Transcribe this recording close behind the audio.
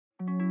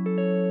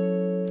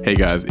Hey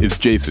guys, it's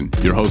Jason,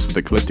 your host with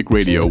Eclectic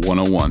Radio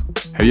 101.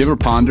 Have you ever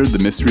pondered the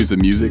mysteries of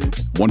music?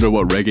 Wonder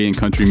what reggae and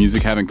country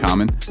music have in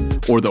common?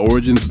 Or the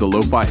origins of the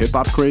lo-fi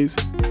hip-hop craze?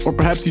 Or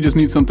perhaps you just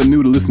need something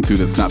new to listen to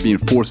that's not being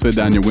force-fed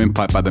down your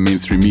windpipe by the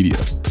mainstream media.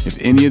 If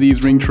any of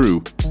these ring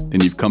true,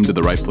 then you've come to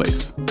the right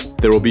place.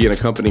 There will be an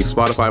accompanying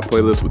Spotify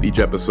playlist with each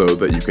episode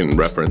that you can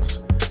reference,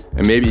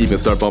 and maybe even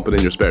start bumping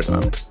in your spare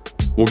time.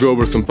 We'll go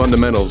over some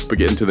fundamentals, but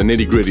get into the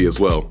nitty-gritty as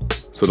well,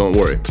 so don't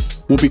worry.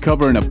 We'll be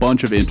covering a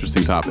bunch of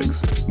interesting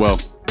topics. Well,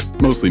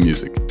 mostly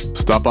music.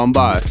 Stop on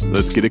by,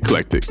 let's get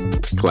eclectic.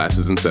 Class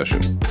is in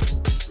session.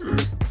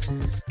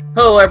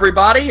 Hello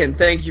everybody, and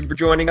thank you for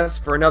joining us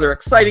for another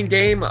exciting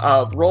game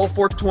of Roll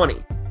for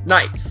 20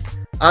 Nights.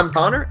 I'm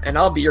Connor, and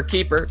I'll be your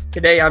keeper.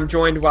 Today I'm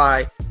joined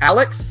by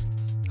Alex.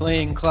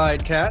 Playing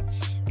Clyde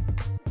Katz.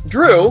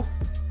 Drew.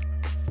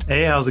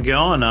 Hey, how's it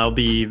going? I'll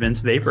be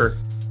Vince Vapor.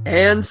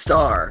 And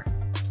Star.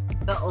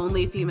 The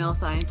only female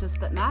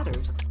scientist that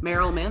matters,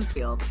 Meryl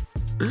Mansfield.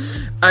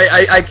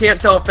 I can't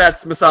tell if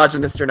that's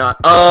misogynist or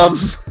not.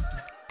 The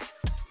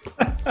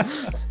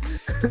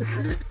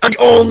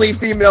only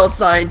female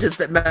scientist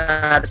that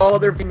matters. All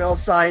other female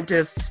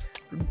scientists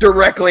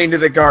directly into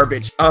the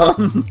garbage. I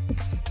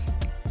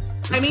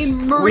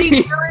mean,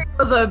 Marie Curie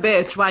was a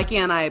bitch. Why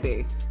can't I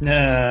be?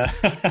 Nah.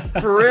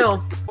 For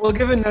real. Well,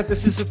 given that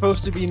this is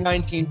supposed to be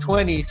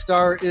 1920,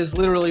 Star is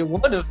literally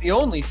one of the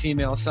only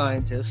female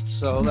scientists,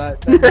 so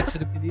that makes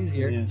it a bit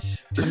easier. Yeah.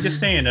 I'm just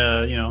saying,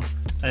 an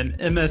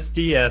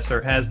MSDS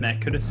or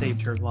hazmat could have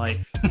saved her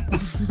life.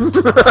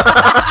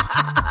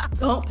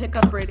 Don't pick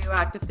up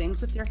radioactive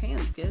things with your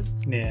hands,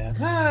 kids.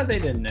 Yeah. They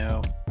didn't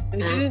know. They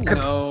didn't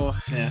know.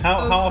 Yeah. How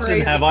often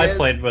crazy have I kids.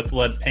 played with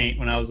lead paint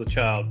when I was a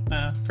child?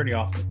 Pretty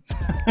often.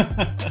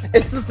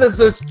 It's just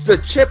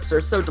the chips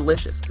are so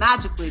delicious.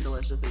 Magically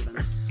delicious,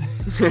 even.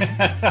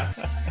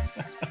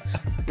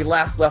 We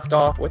last left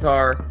off with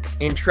our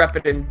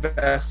intrepid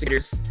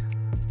investigators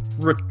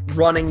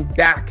running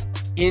back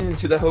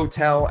into the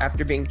hotel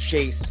after being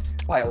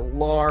chased by a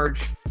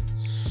large,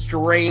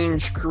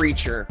 strange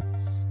creature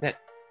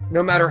that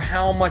no matter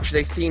how much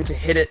they seemed to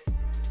hit it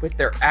with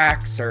their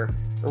axe or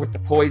with the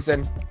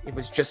poison, it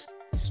was just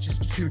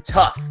too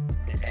tough.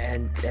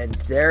 And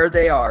there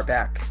they are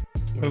back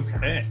inside.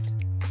 Okay.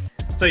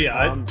 So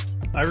yeah,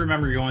 I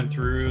remember going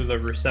through the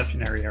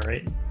reception area,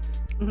 right?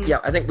 Yeah,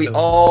 I think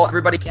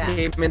everybody came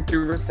in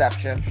through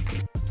reception.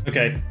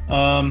 Okay.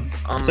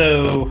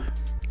 So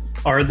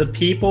are the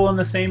people in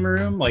the same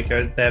room? Like,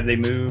 have they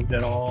moved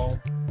at all?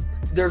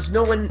 There's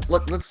no one,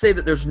 let's say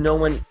that there's no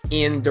one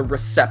in the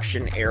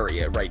reception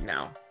area right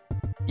now.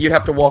 You'd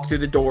have to walk through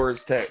the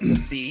doors to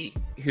see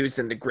who's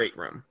in the great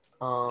room.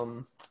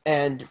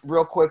 And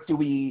real quick,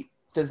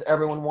 does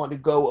everyone want to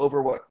go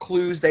over what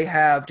clues they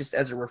have just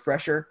as a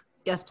refresher?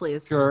 Yes,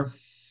 please. Sure.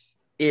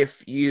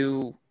 If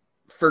you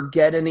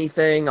forget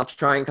anything, I'll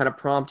try and kind of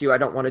prompt you. I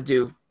don't want to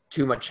do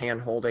too much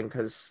hand-holding,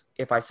 because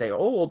if I say,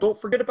 oh, well, don't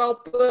forget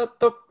about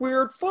the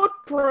weird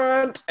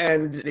footprint,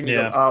 and then you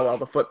go, oh, well,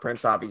 the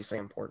footprint's obviously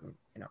important,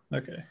 you know.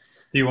 Okay.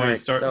 Do you want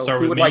to start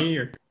with me?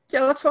 Or?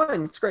 Yeah, that's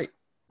fine. That's great.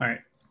 All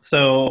right.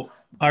 So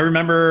I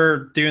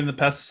remember doing the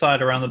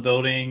pesticide around the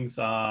buildings,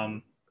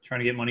 trying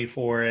to get money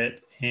for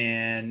it,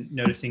 and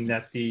noticing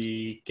that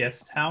the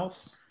guest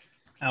house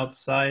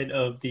outside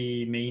of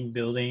the main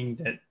building,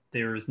 that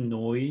there was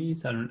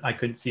noise. I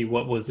couldn't see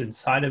what was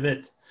inside of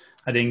it.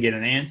 I didn't get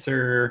an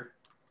answer.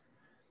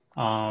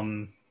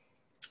 I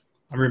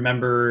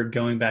remember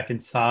going back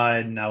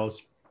inside, and I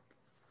was,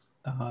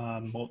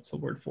 what's the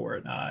word for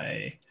it?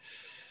 I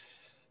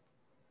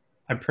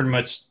pretty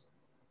much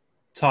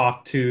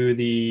talked to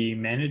the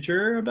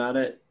manager about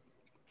it.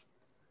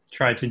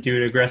 Tried to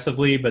do it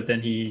aggressively, but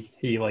then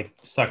he like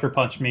sucker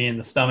punched me in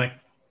the stomach,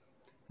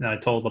 and I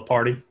told the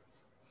party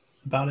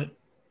about it.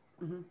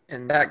 Mm-hmm.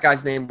 And that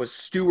guy's name was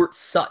Stuart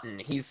Sutton.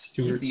 He's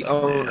the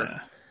owner. Yeah.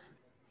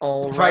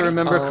 If I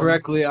remember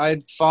correctly,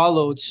 I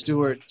followed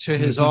Stuart to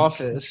his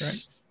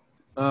office.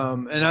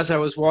 right. And as I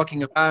was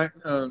walking back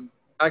to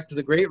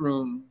the great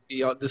room,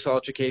 this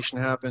altercation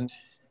happened.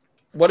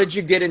 What did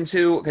you get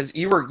into? Because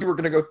you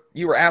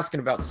were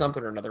asking about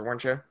something or another,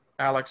 weren't you,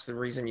 Alex? The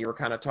reason you were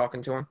kind of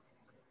talking to him.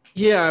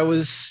 Yeah, I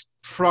was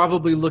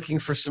probably looking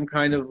for some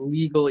kind of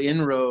legal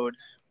inroad.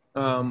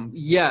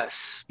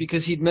 Yes,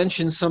 because he'd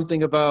mentioned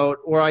something about,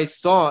 or I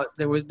thought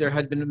there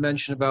had been a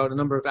mention about a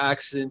number of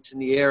accidents in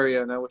the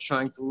area, and I was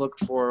trying to look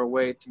for a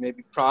way to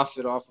maybe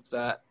profit off of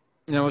that.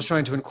 And I was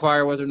trying to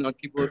inquire whether or not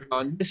people had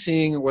gone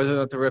missing, or whether or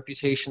not the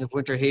reputation of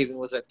Winter Haven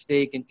was at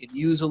stake, and could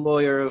use a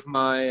lawyer of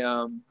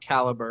my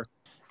caliber.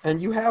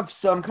 And you have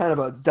some kind of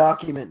a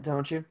document,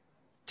 don't you?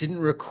 Didn't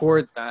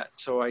record that,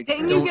 so I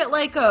Didn't don't... you get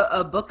like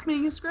a book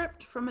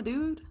manuscript from a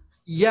dude?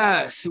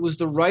 Yes, it was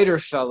the writer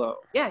fellow.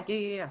 Yeah.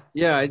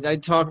 Yeah, I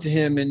talked to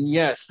him, and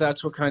yes,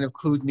 that's what kind of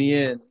clued me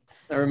in.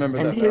 I remember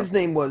that. And his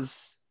name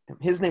was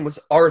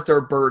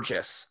Arthur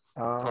Burgess.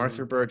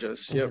 Arthur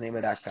Burgess. That's the name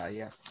of that guy.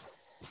 Yeah.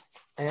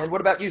 And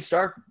what about you,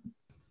 Star?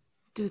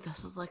 Dude,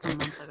 this was like a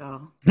month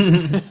ago.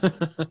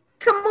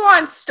 Come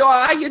on,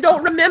 Star. You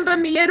don't remember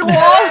me at all?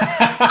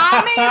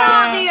 I mean,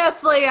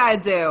 obviously I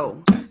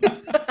do.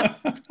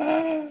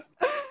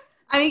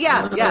 I mean,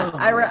 yeah.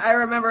 I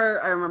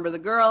remember the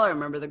girl. I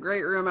remember the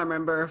great room. I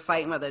remember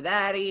fighting with her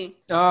daddy.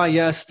 Ah,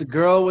 yes, the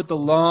girl with the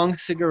long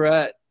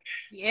cigarette.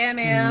 Yeah,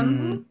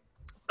 man.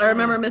 I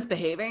remember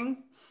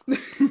misbehaving. Do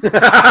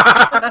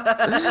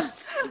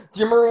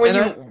you remember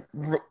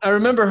when I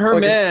remember her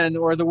man,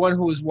 or the one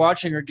who was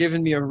watching her,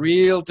 giving me a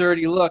real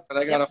dirty look that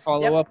I got to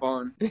follow up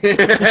on.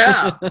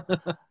 Yeah.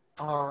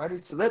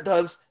 Alrighty, so that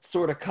does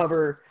sort of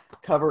cover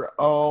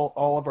all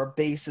of our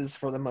bases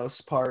for the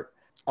most part.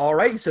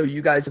 Alrighty, so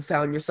you guys have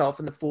found yourself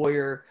in the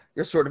foyer.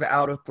 You're sort of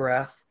out of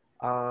breath.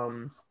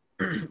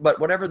 But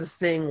whatever the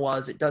thing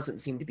was, it doesn't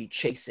seem to be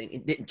chasing.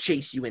 It didn't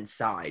chase you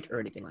inside or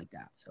anything like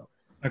that. So.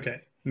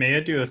 Okay. May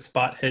I do a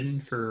spot hidden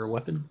for a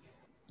weapon?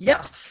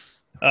 Yes.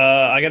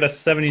 I got a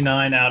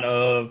 79 out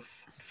of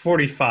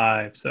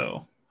 45,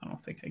 so I don't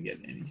think I get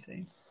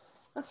anything.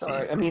 That's all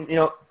right. I mean,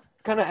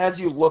 kind of as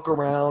you look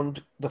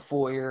around the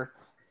foyer,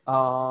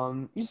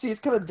 you see it's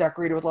kind of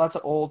decorated with lots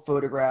of old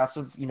photographs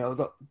of,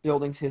 the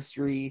building's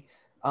history,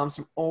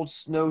 some old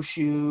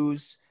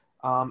snowshoes,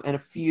 and a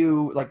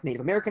few like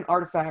Native American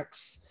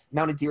artifacts,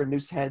 mounted deer and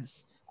moose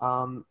heads,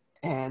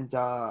 and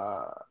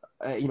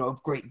a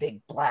great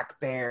big black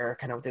bear,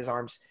 kind of with his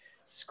arms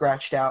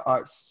scratched out.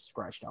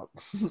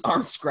 His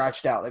arms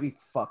scratched out. That'd be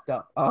fucked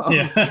up.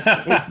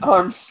 His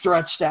arms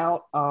stretched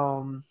out.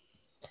 The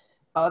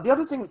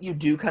other thing that you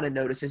do kind of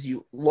notice as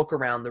you look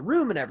around the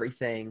room and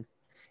everything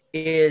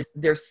is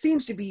there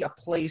seems to be a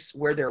place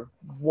where there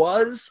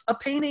was a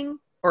painting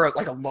or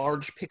like a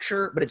large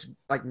picture, but it's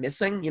like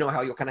missing. You know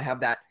how you'll kind of have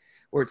that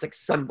where it's like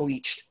sun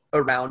bleached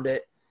around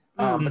it.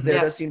 But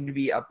there does seem to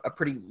be a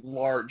pretty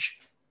large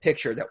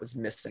picture that was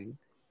missing.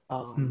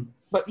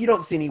 But you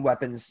don't see any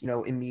weapons,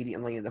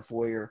 immediately in the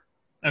foyer.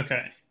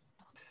 Okay.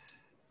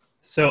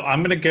 So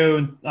I'm gonna go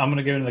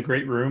into the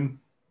great room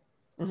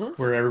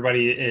where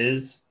everybody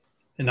is,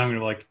 and I'm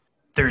gonna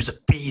there's a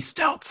beast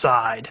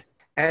outside.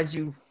 As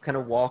you kind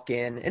of walk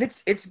in, and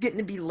it's getting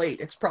to be late.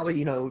 It's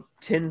probably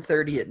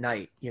 10:30 at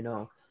night,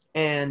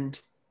 and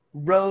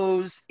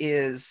Rose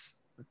is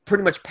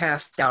pretty much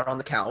passed out on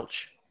the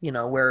couch,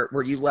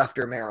 where you left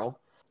her, Meryl,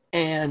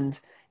 and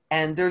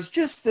there's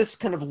just this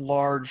kind of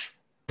large,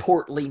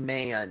 portly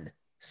man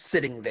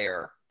sitting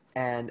there,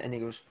 and he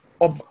goes,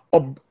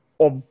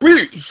 a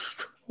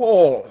beast?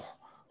 Oh,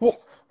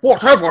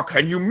 whatever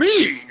can you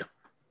mean?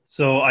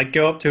 So I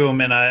go up to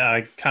him and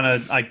I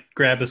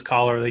grab his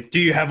collar, like, do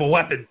you have a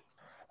weapon?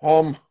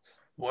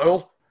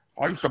 Well,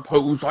 I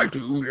suppose I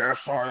do,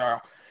 yes,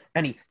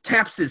 and he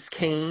taps his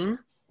cane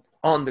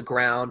on the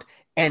ground,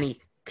 and he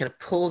kind of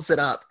pulls it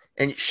up,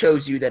 and it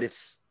shows you that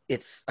it's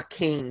a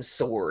cane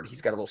sword.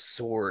 He's got a little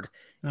sword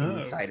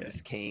inside of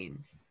his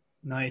cane.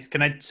 Nice.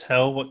 Can I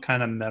tell what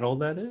kind of metal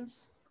that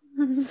is?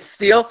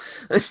 Steel.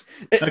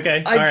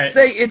 Okay. I'd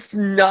say it's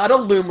not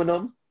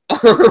aluminum.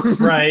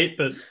 Right,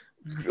 but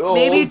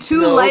maybe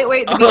too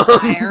lightweight to be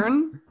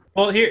iron.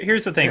 Well,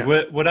 here's the thing.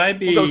 Yeah.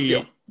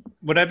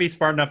 Would I be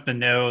smart enough to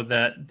know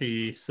that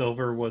the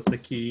silver was the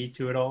key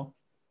to it all?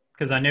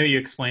 Because I know you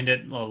explained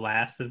it in the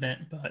last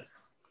event, but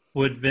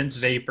would Vince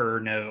Vapor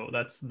know?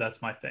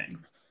 That's my thing.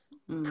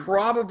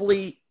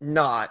 Probably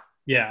not.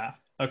 Yeah.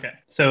 Okay.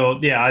 So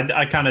yeah,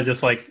 I kind of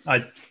just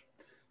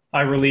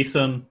I release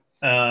him,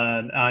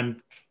 and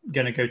I'm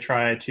gonna go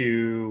try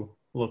to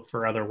look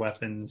for other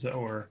weapons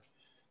or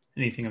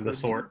anything of the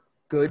sort.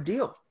 Good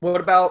deal.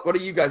 What are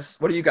you guys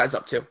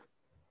up to?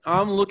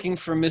 I'm looking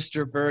for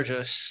Mr.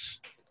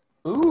 Burgess.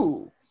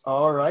 Ooh,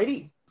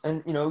 alrighty.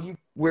 And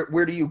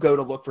where do you go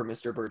to look for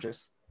Mr.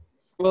 Burgess?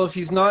 Well, if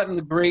he's not in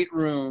the great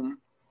room,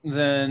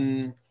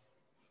 then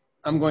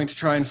I'm going to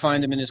try and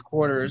find him in his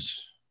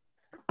quarters.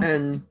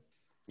 And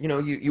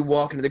you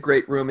walk into the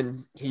great room,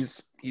 and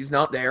he's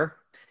not there.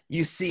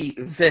 You see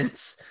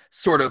Vince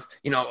sort of,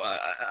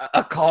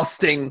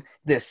 accosting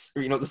this,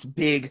 this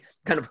big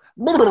kind of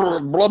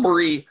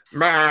blubbery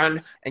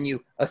man, and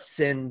you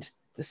ascend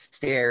the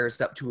stairs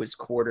up to his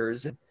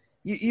quarters. And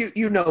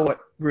you know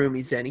what room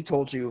he's in. He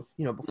told you,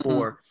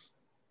 before.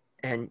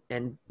 And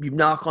you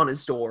knock on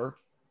his door,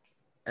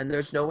 and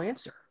there's no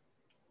answer.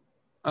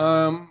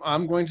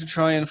 I'm going to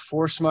try and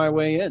force my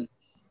way in.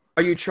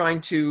 Are you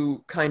trying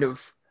to kind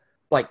of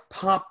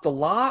pop the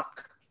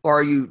lock? Or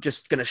are you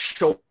just going to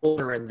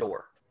shoulder in the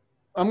door?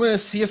 I'm going to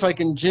see if I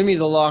can jimmy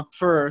the lock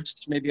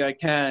first. Maybe I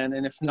can.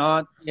 And if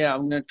not,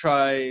 I'm going to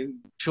try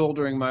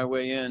shouldering my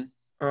way in.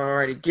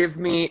 Alrighty. Give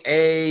me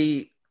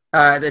a...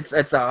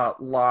 That's a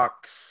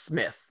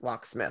locksmith.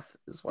 Locksmith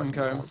is what I'm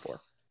going for.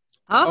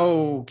 Huh?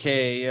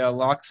 Okay, yeah,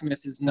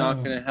 locksmith is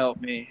not going to help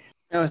me.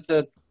 Now it's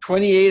a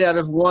 28 out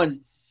of 1.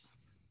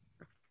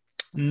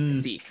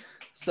 See.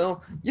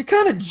 So you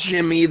kind of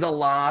jimmy the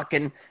lock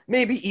and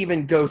maybe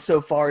even go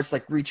so far as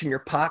reach in your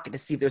pocket to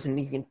see if there's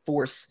anything you can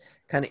force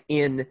kind of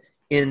in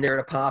there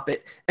to pop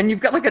it. And you've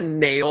got a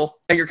nail,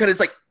 and you're kind of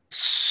just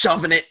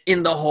shoving it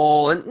in the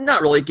hole and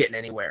not really getting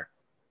anywhere.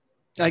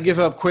 I give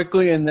up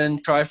quickly and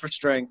then try for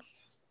strength.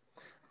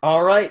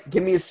 All right,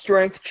 give me a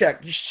strength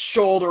check. Just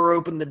shoulder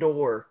open the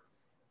door.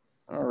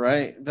 All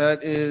right,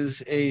 that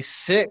is a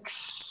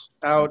 6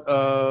 out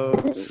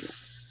of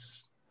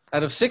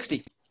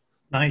 60.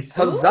 Nice.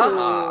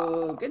 Huzzah!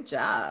 Ooh, good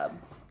job.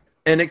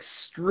 An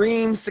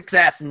extreme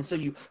success, and so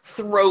you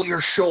throw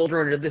your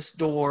shoulder into this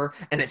door,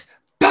 and it's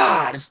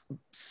just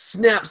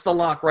snaps the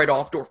lock right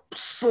off. Door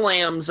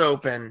slams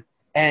open,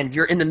 and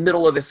you're in the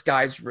middle of this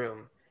guy's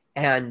room,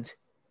 and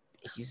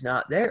he's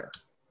not there.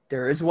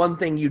 There is one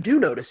thing you do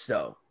notice,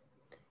 though.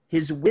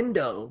 His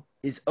window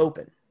is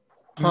open.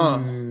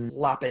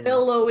 Flopping.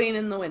 Billowing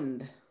in the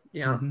wind.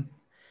 Yeah. Mm-hmm.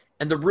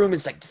 And the room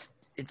is like,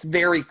 it's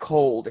very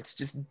cold. It's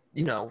just,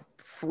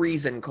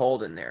 freezing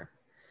cold in there.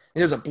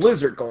 And there's a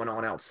blizzard going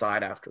on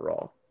outside after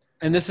all.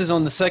 And this is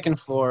on the second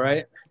floor,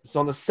 right? It's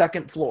on the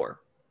second floor.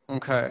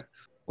 Okay.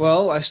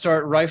 Well, I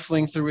start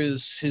rifling through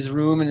his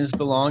room and his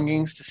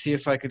belongings to see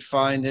if I could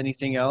find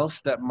anything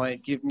else that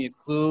might give me a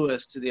clue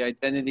as to the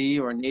identity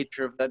or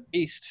nature of that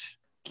beast.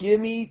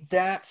 Give me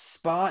that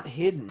spot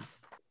hidden.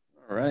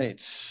 All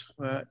right.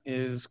 That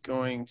is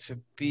going to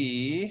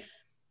be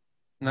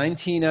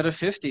 19 out of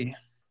 50.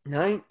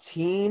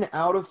 19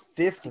 out of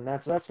 50.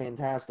 That's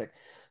fantastic.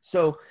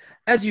 So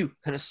as you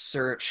kind of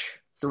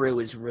search through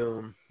his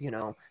room,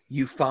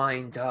 you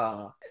find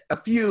a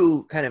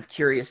few kind of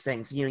curious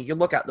things. You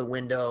look out the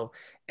window,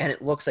 and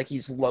it looks like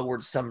he's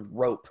lowered some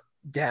rope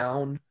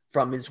down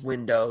from his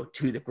window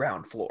to the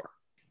ground floor.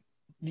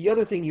 The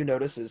other thing you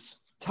notice is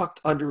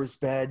tucked under his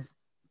bed,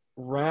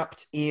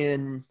 wrapped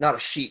in, not a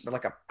sheet, but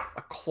like a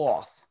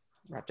cloth,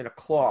 wrapped in a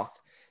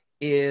cloth,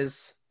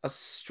 is a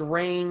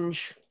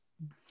strange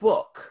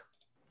book,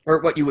 or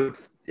what you would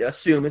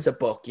assume is a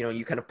book.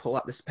 You kind of pull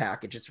out this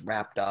package, it's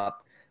wrapped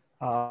up,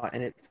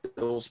 and it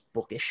feels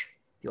bookish,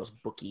 feels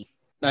booky.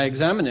 I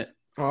examine it.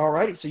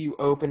 Alrighty, so you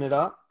open it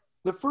up.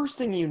 The first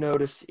thing you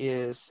notice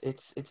is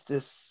it's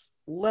this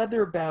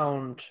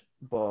leather-bound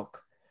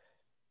book,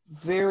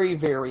 very,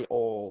 very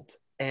old,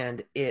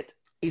 and it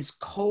is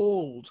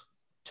cold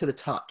to the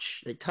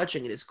touch.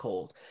 Touching it is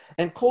cold,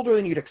 and colder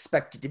than you'd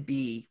expect it to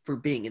be for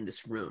being in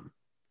this room.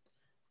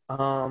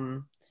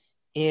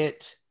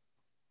 It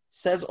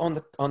says on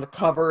the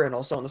cover and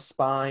also on the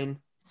spine,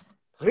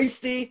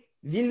 Christi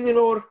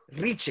Villenor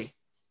Ricci.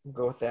 We'll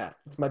go with that.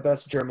 It's my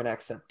best German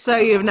accent. So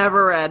you've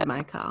never read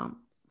my comp?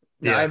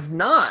 Yeah. I've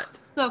not.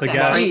 Okay. The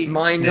guy,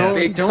 Mine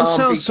don't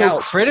sound so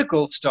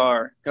critical,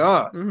 Star.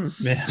 God.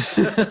 Yeah.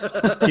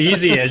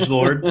 Easy,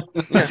 edgelord.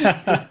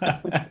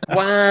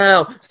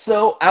 Wow.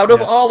 So out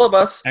of all of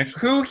us,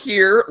 who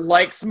here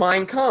likes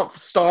Mein Kampf?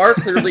 Star,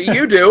 clearly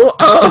you do.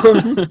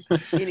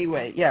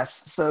 Anyway,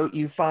 yes. So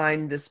you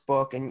find this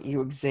book and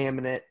you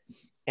examine it,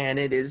 and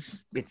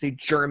it's a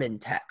German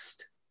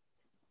text.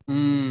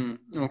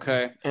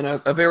 Okay. And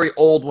a very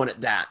old one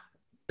at that.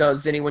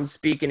 Does anyone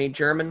speak any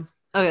German?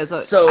 Okay,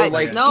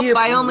 nope,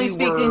 I only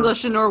speak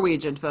English and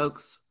Norwegian,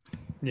 folks.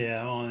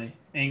 Yeah, only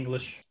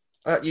English.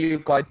 You,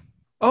 Clyde.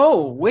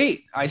 Oh,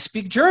 wait, I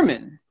speak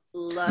German.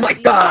 My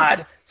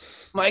God!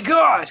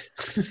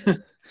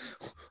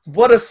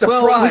 What a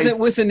surprise! Well,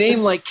 with a name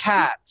like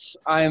Katz,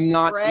 I'm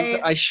not. Right?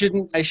 I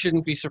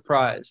shouldn't be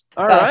surprised.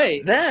 All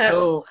right. That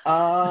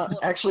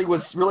actually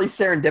was really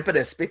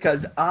serendipitous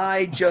because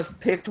I just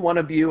picked one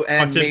of you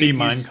and made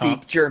you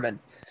speak German.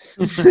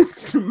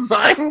 It's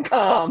Mein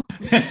Kampf.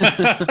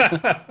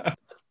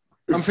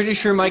 I'm pretty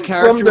sure my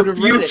character from the would have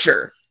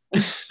future.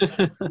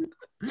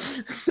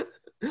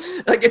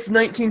 Like it's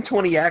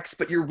 1920X,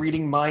 but you're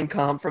reading Mein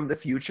Kampf from the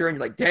future, and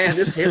you're like, "Damn,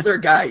 this Hitler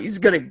guy, he's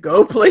gonna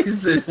go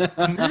places,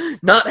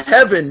 not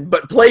heaven,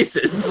 but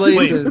places."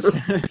 Wait,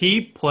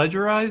 he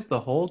plagiarized the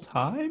whole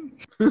time.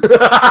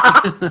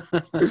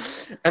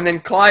 And then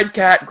Clyde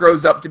Cat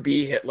grows up to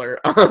be Hitler,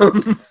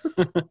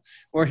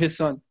 or his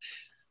son.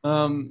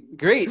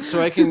 Great.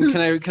 So can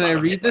I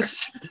read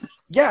this?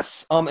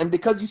 Yes. And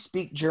because you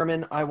speak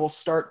German, I will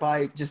start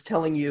by just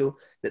telling you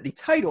that the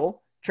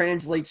title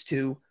translates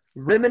to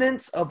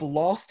Remnants of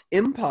Lost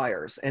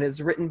Empires and is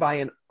written by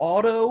an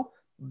Otto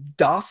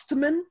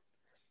Dostmann.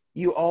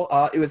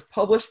 It was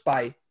published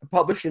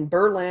in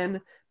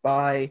Berlin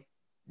by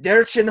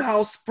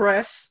Derchenhaus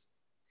Press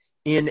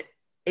in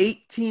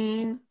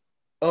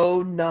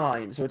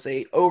 1809. So it's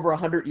over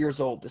 100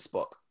 years old, this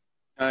book.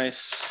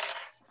 Nice.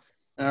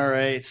 All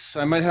right.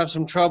 I might have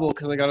some trouble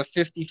because I got a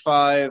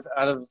 55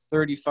 out of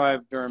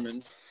 35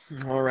 German.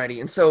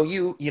 Alrighty, and so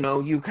you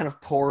kind of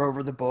pore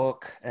over the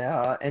book,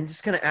 and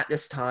just kind of at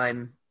this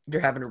time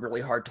you're having a really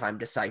hard time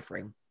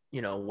deciphering,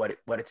 what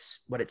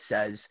it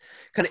says,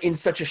 kind of in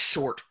such a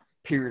short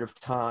period of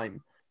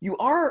time. You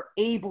are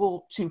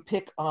able to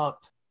pick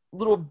up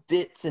little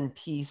bits and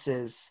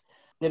pieces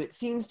that it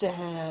seems to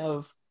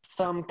have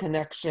some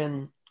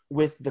connection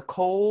with the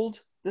cold,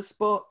 this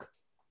book,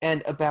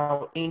 and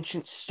about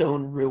ancient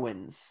stone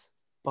ruins,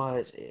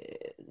 but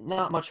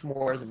not much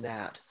more than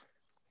that.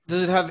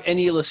 Does it have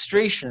any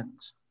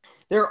illustrations?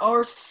 There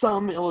are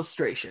some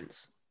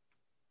illustrations.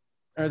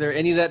 Are there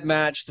any that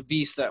match the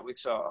beast that we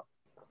saw?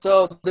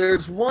 So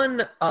there's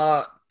one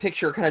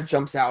picture kind of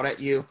jumps out at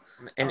you.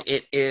 And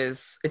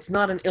it's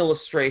not an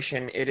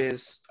illustration, it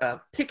is a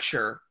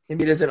picture.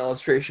 Maybe it is an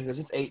illustration because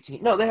it's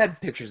 18. No, they had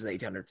pictures in the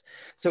 1800s.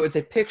 So it's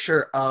a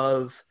picture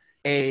of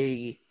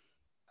a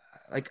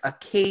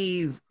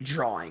cave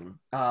drawing,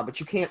 but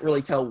you can't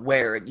really tell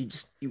where.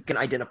 You can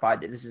identify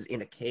that this is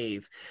in a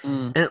cave.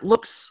 And it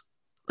looks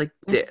like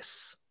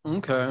this.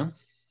 Okay.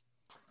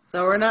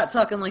 So we're not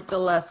talking like the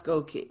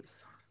Lascaux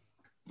caves.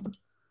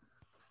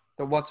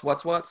 The what's?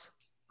 I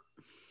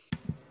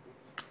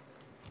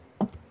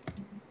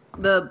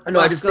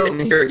just didn't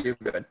hear you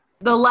good.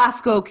 The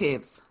Lascaux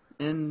caves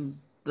in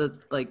the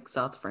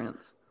South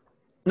France.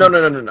 No.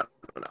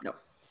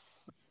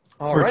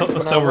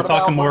 We're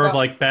talking more of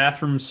like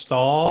bathroom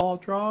stall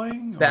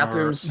drawing?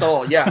 Bathroom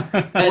stall, yeah.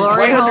 And Glory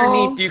right hole.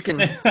 underneath you can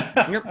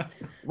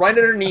right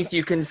underneath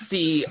you can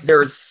see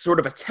there's sort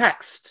of a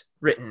text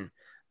written.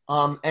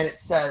 And it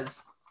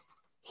says,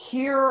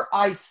 "Here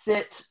I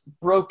sit,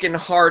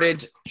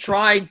 broken-hearted,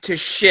 tried to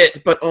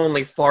shit, but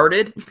only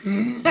farted."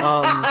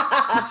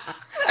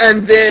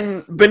 And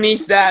then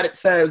beneath that it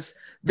says,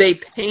 "They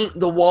paint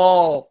the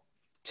wall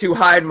to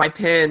hide my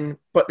pen,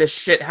 but the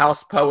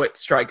shithouse poet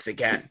strikes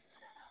again."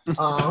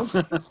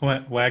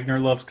 Wagner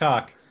loves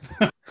cock.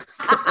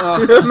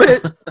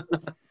 Wagner.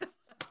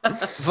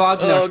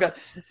 Oh, God.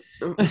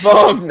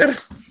 Wagner.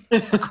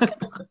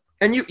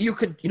 And you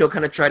could,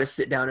 kind of try to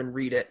sit down and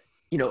read it,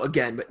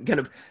 again, but kind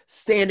of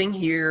standing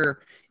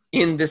here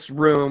in this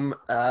room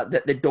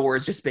that the door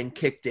has just been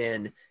kicked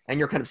in, and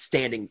you're kind of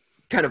standing,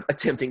 kind of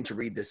attempting to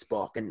read this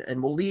book.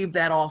 And we'll leave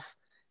that off,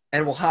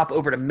 and we'll hop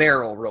over to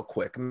Meryl real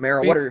quick.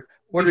 Meryl,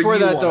 what Before are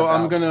you that, though,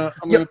 on I'm about?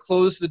 gonna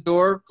close the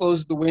door,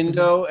 close the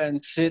window,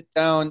 and sit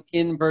down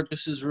in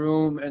Burgess's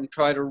room and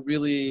try to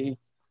really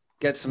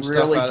get some stuff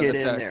Really out of get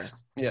the in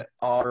text. there. Yeah.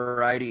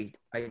 Alrighty.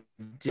 I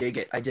dig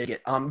it.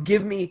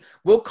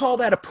 We'll call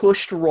that a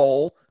pushed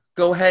roll.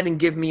 Go ahead and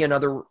give me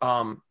another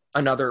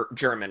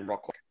German real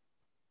quick.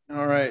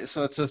 All right.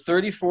 So it's a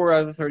 34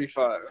 out of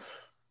 35.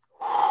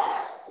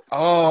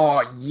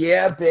 Oh,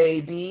 yeah,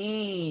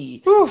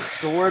 baby.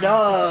 Sort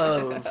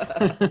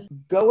of.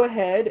 Go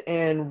ahead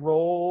and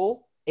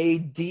roll a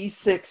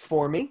d6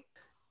 for me.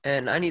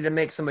 And I need to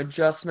make some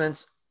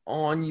adjustments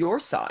on your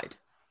side.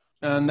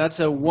 And that's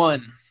a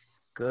 1.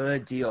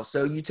 Good deal.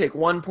 So you take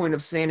 1 point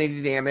of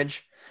sanity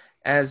damage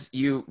as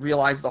you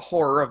realize the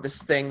horror of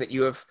this thing that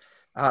you have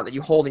that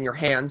you hold in your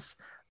hands.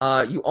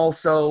 You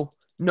also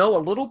know a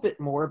little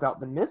bit more about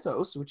the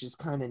mythos, which is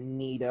kind of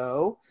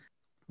neato.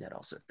 That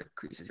also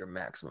decreases your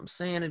maximum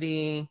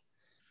sanity.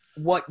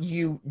 What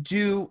you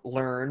do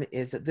learn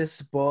is that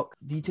this book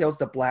details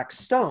the Black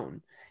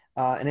Stone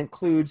and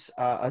includes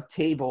a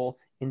table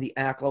in the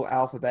Aklo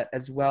alphabet,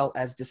 as well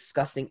as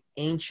discussing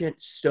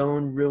ancient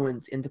stone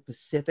ruins in the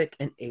Pacific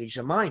and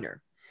Asia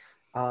Minor.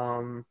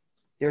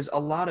 There's a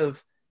lot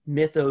of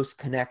mythos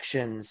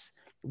connections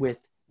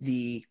with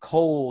the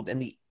cold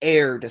and the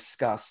air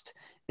discussed,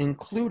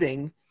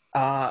 including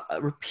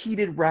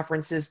repeated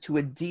references to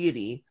a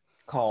deity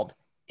called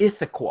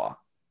Ithaca.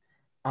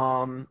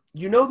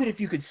 You know that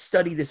if you could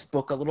study this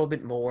book a little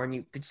bit more and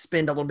you could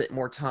spend a little bit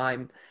more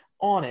time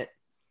on it,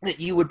 that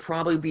you would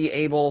probably be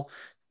able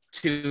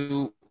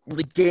to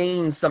really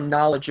gain some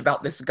knowledge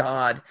about this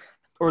god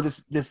or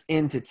this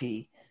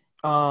entity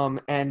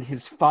and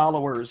his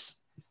followers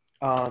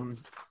or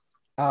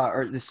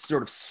this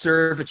sort of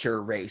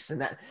servitor race.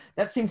 And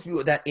that seems to be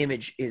what that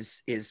image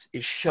is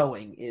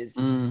showing, is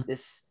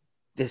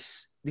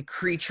the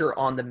creature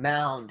on the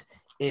mound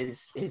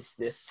is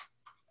this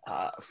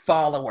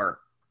follower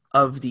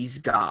of these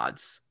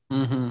gods.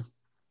 Mm-hmm.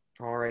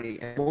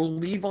 Alrighty, and we'll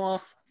leave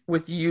off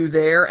with you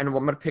there, and I'm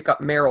going to pick up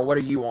Meryl. What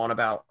are you on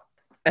about?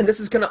 And this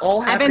is going to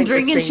all happen. I've been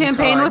drinking at the same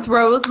champagne time. with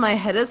Rose. My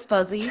head is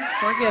fuzzy.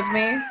 Forgive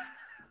me.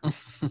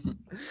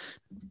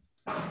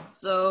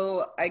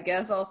 So I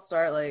guess I'll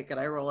start. Could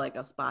I roll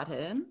a spot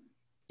hidden?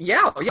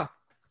 Yeah.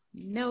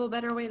 No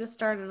better way to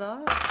start it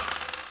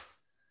off.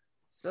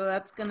 So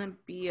that's gonna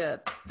be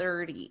a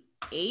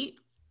 38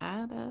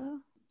 out of.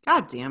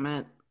 God damn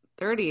it.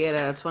 38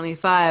 out of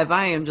 25.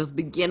 I am just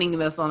beginning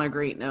this on a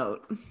great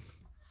note.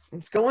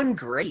 It's going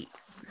great.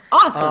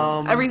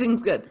 Awesome.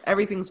 Everything's good.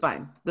 Everything's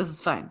fine. This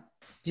is fine.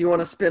 Do you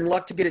want to spend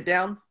luck to get it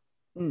down?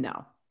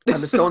 No.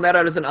 I'm just throwing that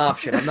out as an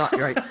option. I'm not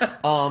right.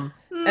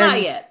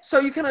 Not yet. So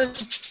you kind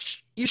of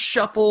you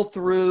shuffle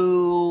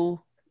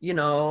through. You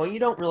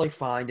don't really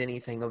find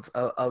anything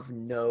of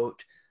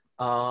note.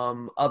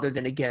 Other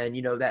than, again,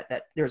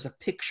 that there's a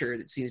picture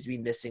that seems to be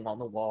missing on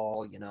the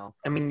wall,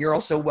 I mean, you're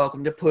also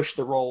welcome to push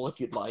the roll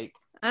if you'd like.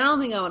 I don't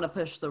think I want to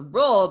push the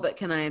roll, but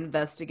can I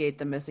investigate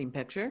the missing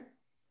picture?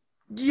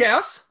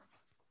 Yes.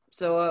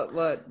 So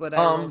what would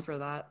I roll for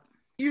that?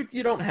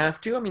 You don't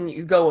have to. I mean,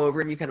 you go over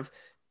and you kind of,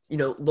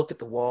 look at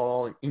the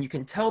wall, and you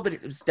can tell that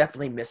it was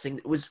definitely missing.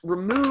 It was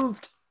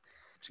removed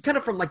kind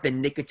of from the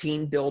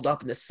nicotine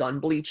buildup and the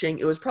sun bleaching.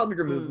 It was probably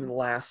removed in the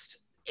last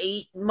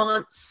 8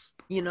 months,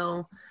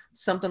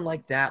 something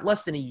like that,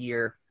 less than a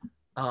year,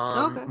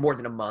 Okay. more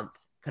than a month,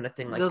 kind of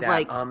thing Does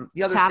that.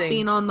 The other tapping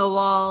thing, on the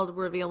wall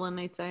reveal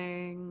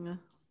anything?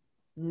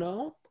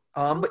 no,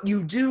 But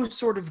you do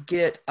sort of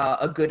get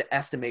a good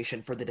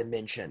estimation for the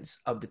dimensions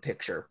of the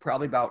picture.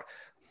 Probably about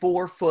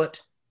 4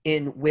 foot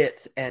in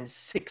width and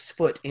 6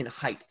 foot in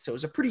height. So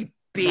it's a pretty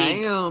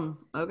big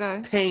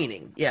Okay.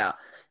 painting. Yeah.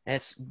 And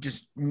it's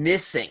just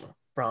missing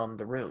from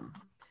the room.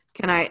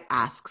 Can I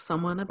ask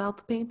someone about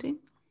the painting?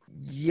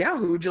 Yeah,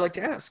 who would you like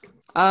to ask?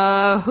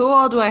 Who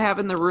all do I have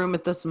in the room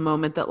at this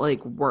moment that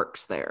like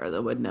works there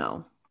that would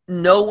know?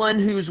 No one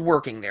who's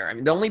working there. I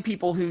mean, the only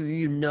people who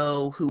you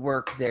know who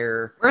work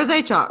there Where's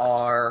H-Chalk?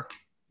 are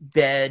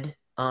Bed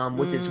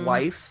with his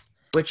wife,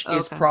 which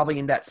is probably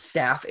in that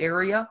staff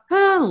area.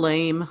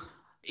 Lame.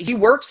 He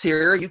works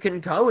here. You can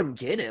go and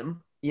get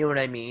him. You know what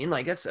I mean?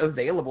 Like, it's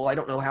available. I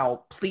don't know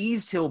how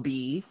pleased he'll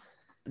be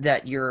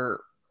that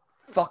you're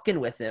fucking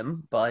with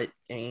him, but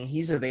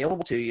he's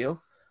available to you.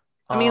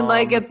 I mean,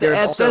 like, at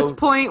also, this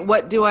point,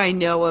 what do I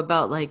know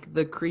about, like,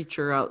 the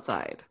creature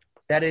outside?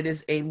 That it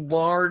is a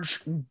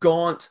large,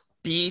 gaunt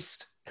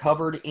beast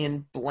covered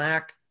in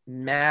black,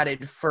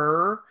 matted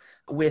fur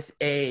with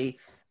a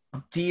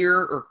deer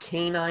or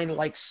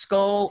canine-like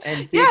skull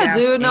and big yeah,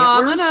 dude. No,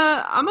 antlers.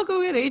 I'm gonna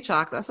go get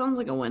H-Chalk. That sounds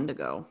like a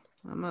Wendigo.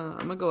 I'm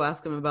gonna go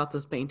ask him about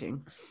this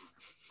painting.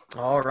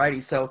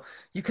 Alrighty, so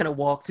you kind of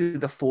walk through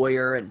the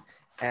foyer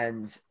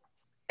and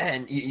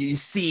you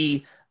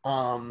see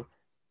and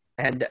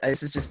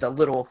this is just a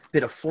little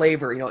bit of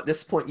flavor. You know, at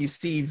this point you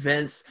see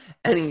Vince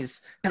and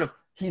he's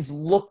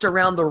looked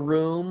around the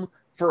room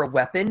for a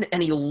weapon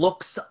and he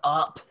looks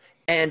up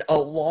and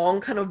along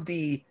kind of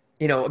the,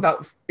 you know,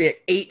 about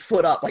 8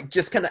 foot up, like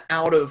just kind of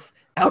out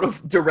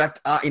of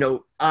direct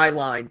eye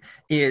line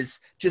is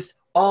just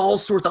all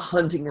sorts of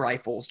hunting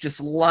rifles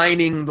just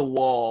lining the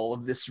wall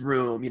of this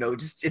room. You know,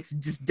 it's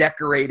just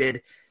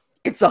decorated.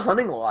 It's a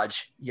hunting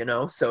lodge, you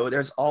know, so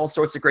there's all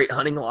sorts of great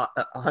hunting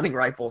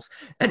rifles.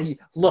 And he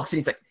looks and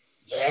he's like,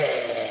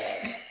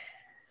 yeah.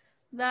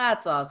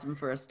 That's awesome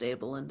for a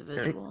stable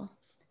individual.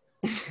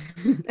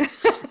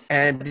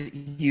 And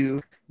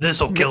you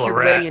This'll kill a your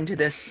rat. way into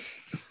this.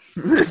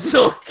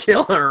 This'll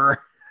kill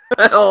her.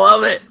 I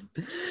love it.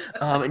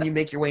 And you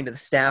make your way into the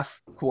staff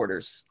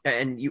quarters,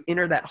 and you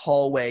enter that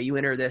hallway. You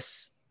enter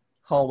this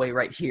hallway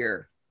right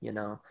here, you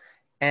know,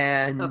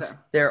 and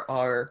there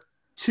are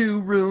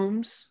 2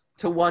 rooms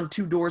to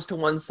 2 doors to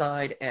one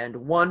side and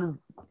 1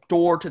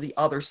 door to the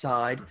other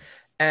side,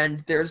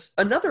 and there's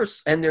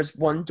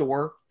one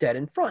door dead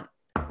in front.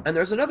 And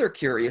there's another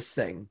curious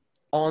thing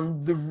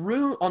on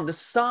the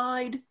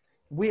side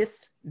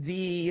with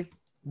the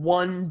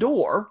 1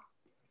 door.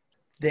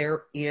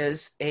 There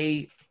is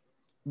a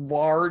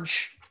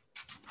large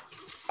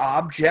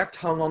object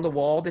hung on the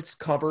wall that's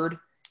covered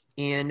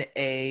in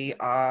a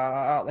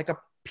like a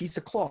piece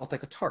of cloth,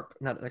 like a tarp,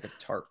 not like a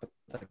tarp, but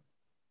like a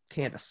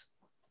canvas.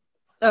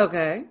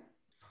 Okay.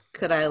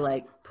 Could I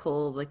like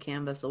pull the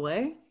canvas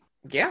away?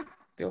 Yeah,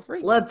 feel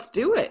free. Let's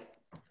do it.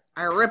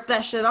 I rip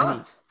that shit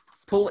off.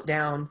 Pull it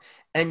down,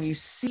 and you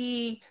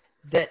see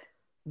that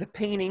the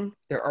painting,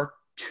 there are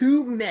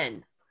 2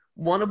 men,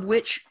 one of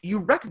which you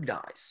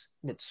recognize.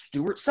 It's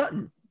Stuart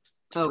Sutton,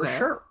 for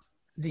sure.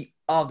 The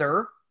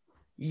other,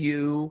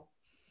 you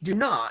do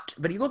not,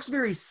 but he looks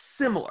very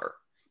similar.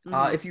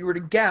 Mm-hmm. If you were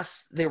to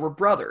guess, they were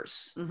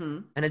brothers. Mm-hmm.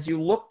 And as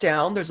you look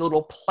down, there's a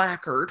little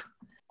placard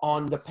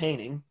on the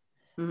painting.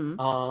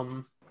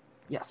 Mm-hmm.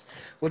 Yes,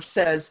 which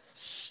says,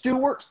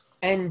 Stuart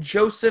and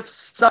Joseph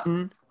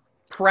Sutton,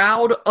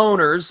 proud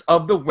owners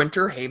of the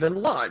Winter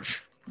Haven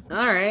Lodge.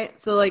 All right.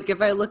 So, like,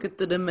 if I look at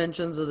the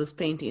dimensions of this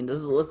painting,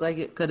 does it look like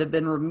it could have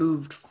been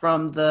removed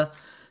from the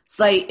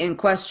site in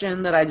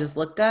question that I just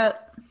looked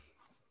at?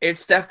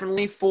 It's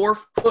definitely 4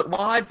 foot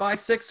wide by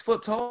 6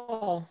 foot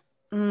tall.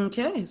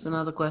 Okay. So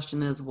now the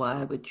question is,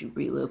 why would you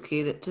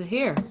relocate it to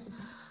here?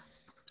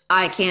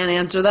 I can't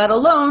answer that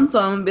alone, so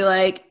I'm gonna be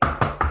like,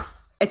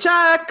 "Hey,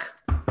 Chuck.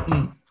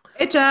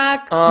 Hey,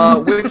 Chuck."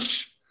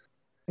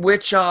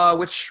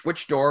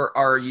 Which door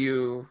are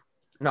you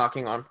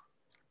knocking on?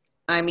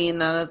 I mean,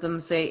 none of them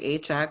say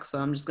HX, so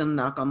I'm just gonna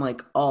knock on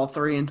like all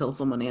 3 until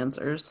someone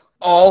answers.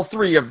 All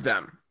 3 of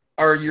them.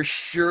 Are you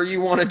sure you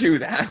want to do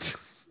that?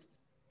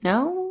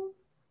 No.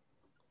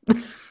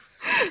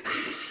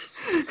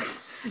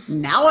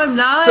 Now I'm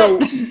not. So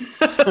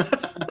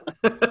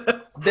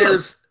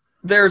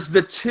there's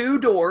the 2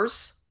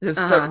 doors. Just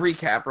to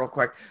recap real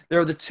quick. There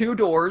are the 2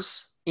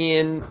 doors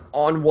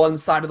on one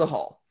side of the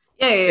hall.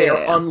 They are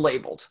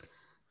unlabeled.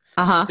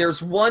 Uh-huh.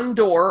 There's 1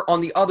 door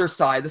on the other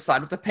side, the side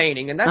with the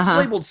painting, and that's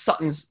labeled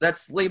Sutton's.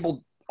 That's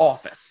labeled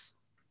office.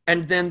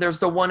 And then there's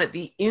the one at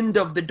the end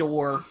of the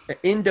door,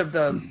 end of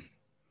the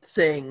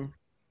thing,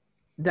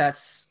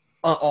 that's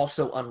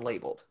also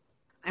unlabeled.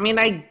 I mean,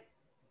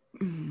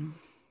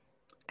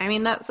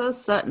 that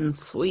says Sutton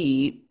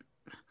Suite,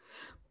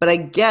 but I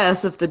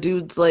guess if the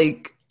dude's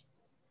like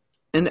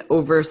an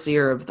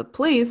overseer of the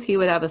place, he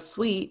would have a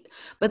suite,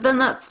 but then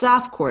that's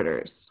staff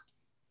quarters.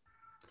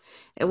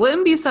 It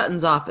wouldn't be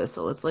Sutton's office,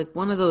 so it's like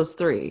one of those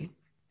 3.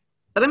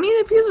 But I mean,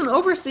 if he's an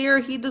overseer,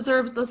 he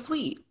deserves the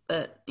suite.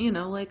 But, you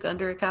know, like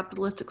under a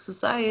capitalistic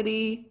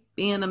society,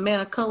 being a man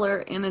of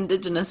color and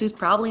indigenous, he's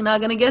probably not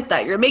going to get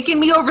that. You're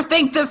making me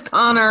overthink this,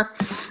 Connor.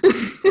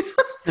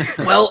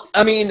 Well,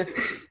 I mean,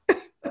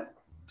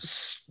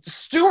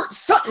 Stuart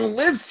Sutton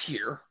lives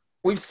here.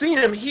 We've seen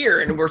him here,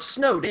 and we're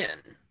snowed in.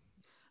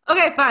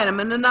 Okay, fine. I'm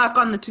going to knock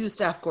on the 2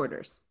 staff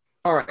quarters.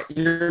 All right,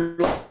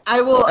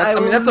 I will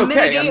that's okay.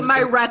 mitigate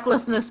my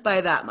recklessness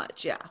by that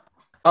much,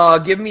 yeah.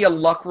 Give me a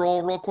luck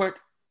roll real quick.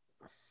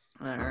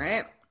 All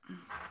right.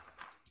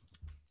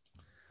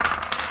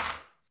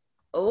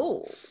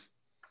 Oh.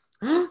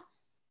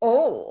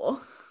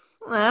 Oh.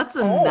 That's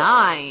a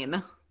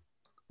 9.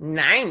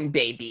 9,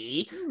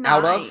 baby.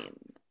 9.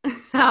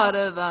 Out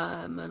of,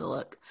 I'm going to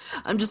look.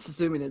 I'm just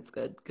assuming it's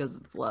good because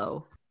it's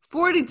low.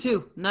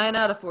 42. 9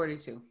 out of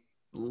 42.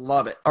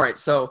 Love it. All right,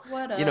 so,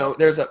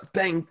 there's a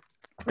bang,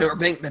 or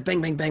bang,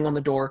 bang, bang, bang on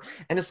the door,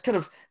 and it's kind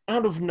of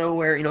out of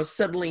nowhere,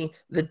 suddenly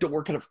the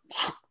door kind of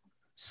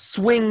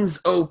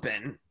swings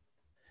open,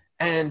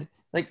 and,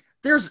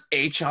 there's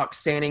A-Chalk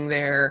standing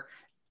there,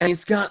 and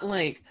he's got,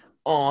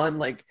 on,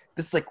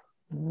 this,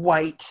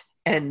 white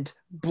and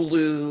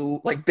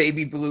blue,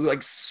 baby blue,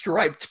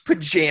 striped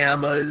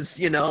pajamas,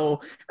 and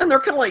they're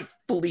kind of,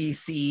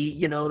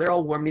 fleecy, they're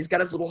all warm, and he's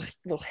got his little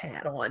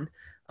hat on,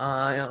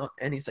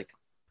 and he's like,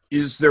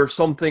 "Is there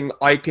something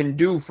I can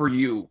do for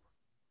you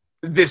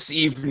this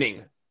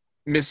evening,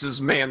 Mrs.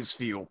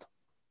 Mansfield?"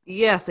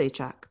 Yes,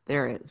 A-Chalk,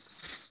 there is.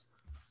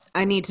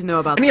 I need to know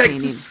about and the he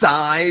painting.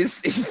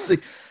 Sighs. He's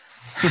like,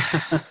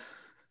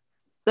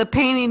 the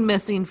painting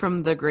missing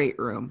from the great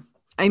room.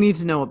 I need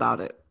to know about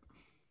it.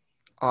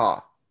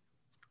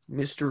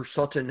 Mr.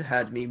 Sutton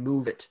had me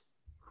move it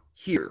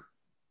here.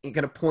 He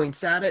kind of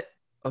points at it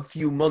a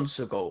few months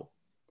ago.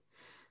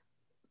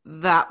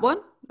 That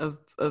one of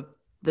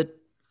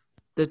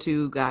the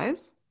 2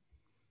 guys?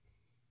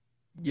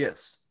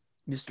 Yes,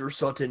 Mr.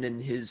 Sutton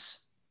and his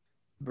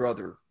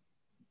brother.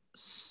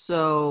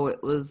 So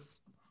it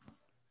was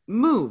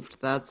moved.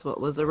 That's what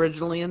was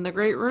originally in the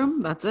great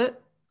room? That's it?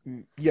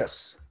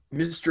 Yes.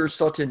 Mr.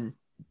 Sutton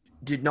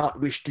did not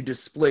wish to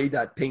display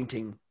that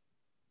painting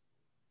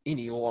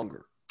any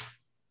longer.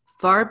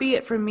 Far be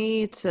it from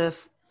me to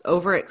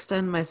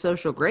overextend my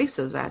social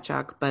graces,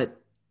 A-Chalk,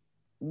 but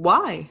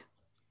why?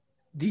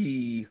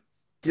 The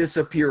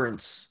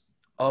disappearance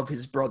of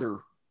his brother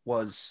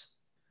was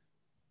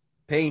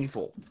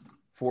painful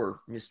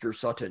for Mr.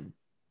 Sutton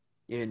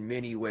in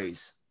many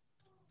ways.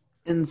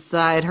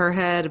 Inside her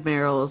head,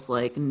 Meryl is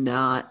like,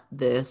 not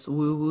this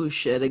woo-woo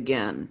shit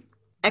again.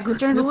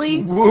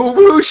 Externally?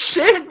 Woo-woo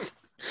shit?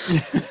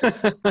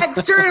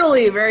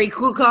 Externally, very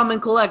cool, calm,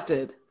 and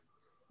collected.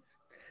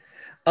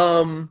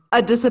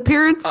 A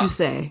disappearance, you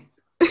say?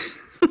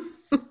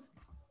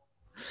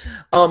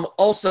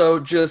 Also,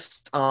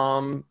 just,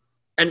 and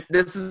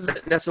this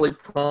isn't necessarily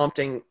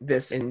prompting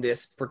this in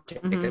this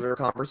particular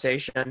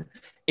conversation.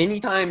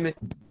 Anytime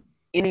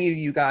any of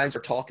you guys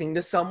are talking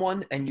to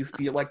someone and you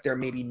feel like they're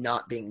maybe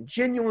not being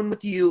genuine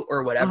with you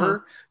or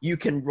whatever, you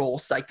can roll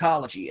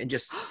psychology and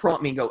just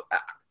prompt me and go,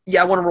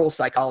 yeah, I want to roll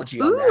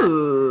psychology on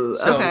that.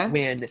 So okay.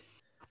 when...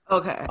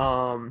 Okay.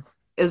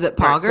 Is it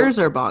poggers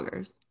or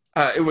boggers?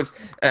 It was...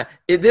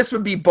 this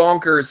would be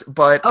bonkers,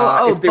 but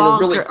if they were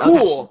really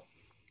cool...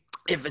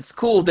 If it's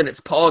cool, then it's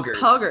poggers.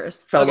 Poggers.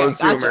 Fellow okay,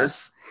 gotcha.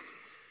 Zoomers.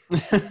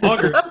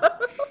 Poggers.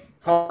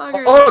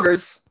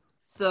 Poggers.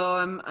 So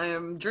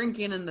I'm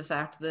drinking in the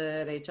fact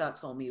that A-Chalk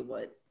told me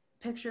what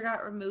picture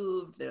got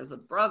removed. There's a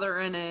brother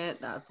in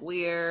it. That's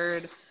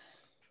weird.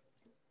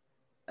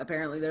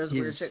 Apparently there's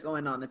weird shit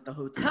going on at the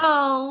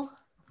hotel.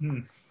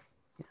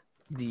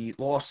 The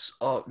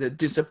the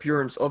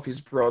disappearance of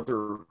his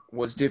brother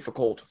was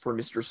difficult for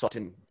Mr.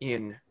 Sutton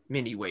in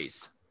many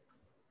ways.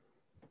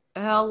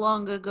 How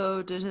long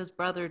ago did his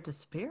brother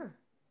disappear?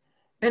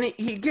 And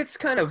he gets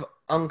kind of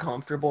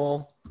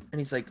uncomfortable, and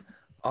he's like,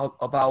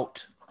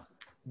 about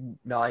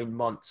 9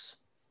 months.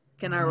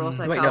 Can I roll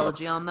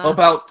psychology on that?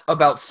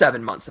 About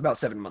 7 months. About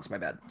 7 months, my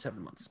bad.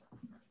 7 months.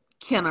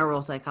 Can I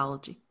roll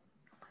psychology?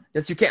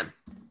 Yes, you can.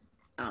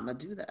 I'm going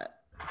to do that.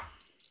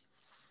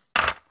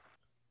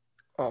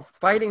 Oh,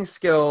 fighting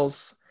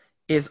skills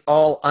is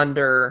all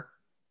under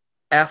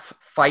F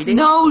fighting.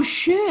 No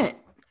shit.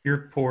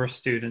 You're poor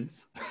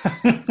students.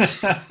 Not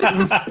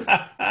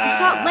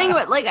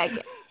language,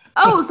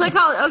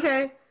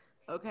 psychology.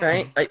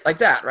 Okay. Right, like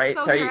that, right?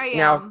 So here I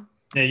am.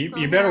 Yeah,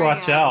 you better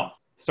watch out.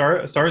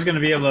 Star's going to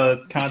be able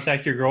to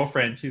contact your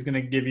girlfriend. She's going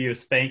to give you a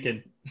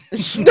spanking.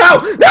 No!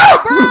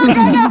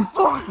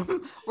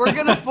 We're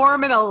gonna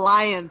form an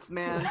alliance,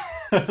 man.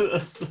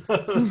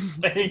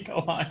 Spank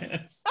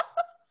alliance.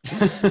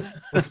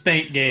 The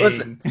spank game.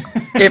 Listen,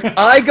 if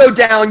I go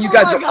down, you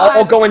guys are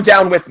all going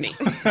down with me.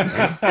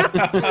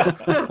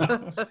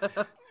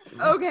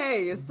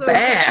 Okay, so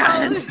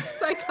Bad.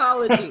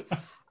 psychology.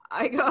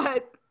 I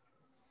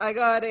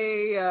got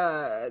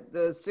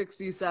the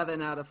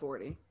 67 out of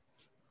 40.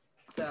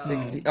 So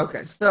 60.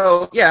 Okay,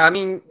 so yeah, I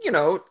mean,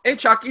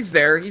 A-Chalky's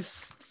there.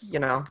 He's,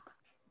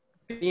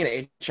 being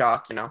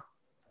A-Chalk,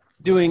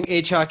 Doing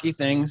A-Chalky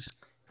things.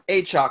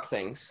 A-Chalk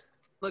things.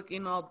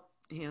 looking all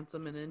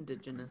handsome and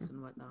indigenous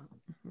and whatnot.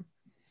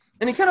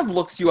 And he kind of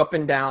looks you up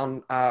and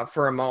down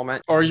for a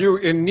moment. Are you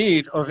in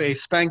need of a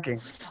spanking?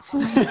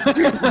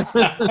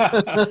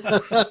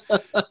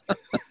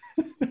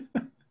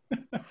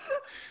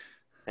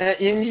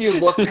 And you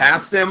look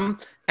past him,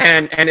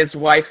 and his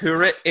wife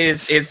Hurit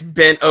is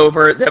bent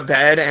over the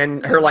bed,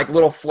 and her like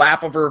little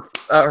flap of her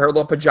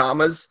little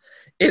pajamas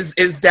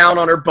is down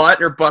on her butt,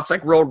 and her butt's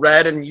like real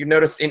red, and you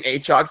notice in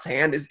Achog's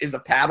hand is a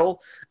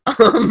paddle,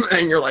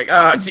 and you're like,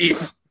 oh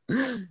jeez.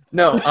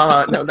 No,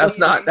 that's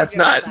not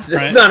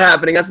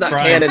happening. That's not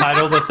Brian, canon.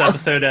 title this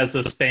episode as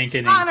the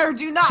Spanking. Connor,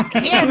 do not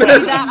cancel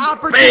that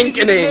opportunity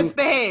to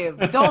Spanking.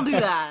 misbehave. Don't do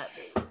that.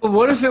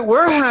 What if it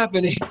were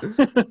happening?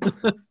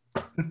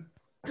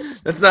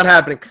 That's not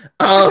happening.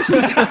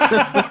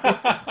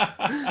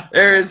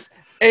 There's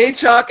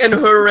Achok and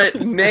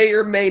Hurit may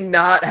or may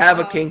not have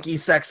a kinky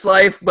sex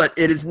life, but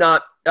it is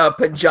not a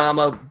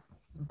pajama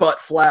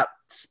butt flap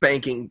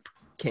spanking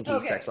kinky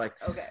sex life.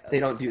 Okay. They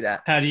don't do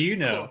that. How do you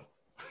know?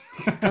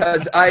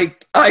 Because I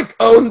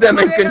own them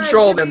and Okay,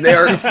 control guys, them. They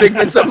are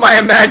figments of my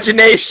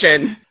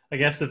imagination. I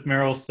guess if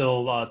Meryl's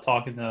still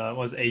talking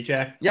to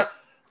Ajax. Yep.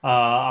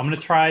 I'm gonna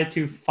try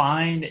to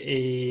find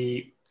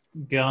a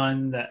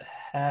gun that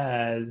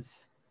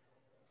has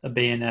a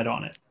bayonet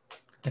on it,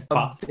 if A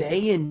possible.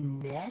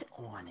 bayonet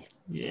on it.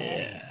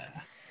 Yeah. Nice.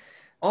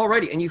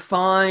 Alrighty, and you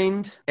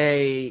find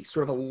a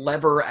sort of a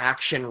lever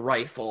action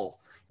rifle,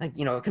 like,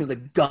 you know, kind of the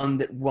gun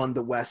that won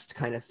the West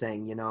kind of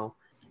thing, you know.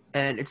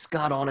 And it's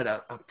got on it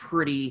a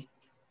pretty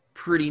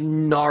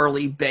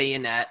gnarly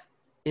bayonet.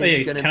 Oh,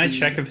 yeah, can I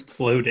check if it's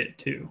loaded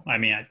too? I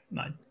mean,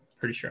 I'm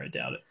pretty sure I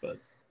doubt it, but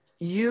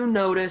You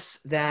notice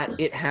that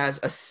it has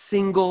a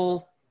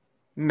single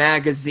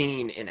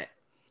magazine in it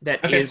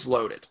that is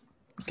loaded.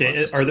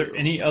 okay. Are there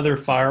any other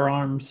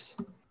firearms?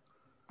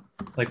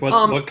 Like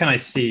what can I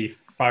see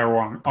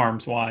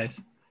firearms wise?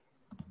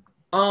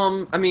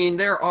 I mean,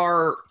 there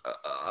are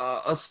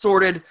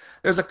assorted.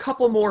 There's a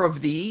couple more of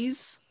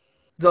these,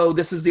 though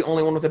this is the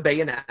only one with a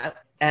bayonet.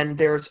 And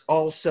there's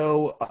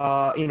also,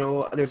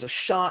 there's a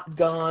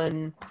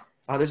shotgun.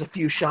 There's a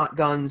few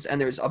shotguns, and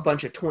there's a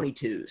bunch of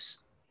 22s.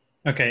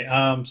 Okay.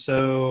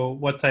 So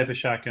what type of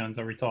shotguns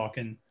are we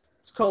talking?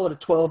 Let's call it a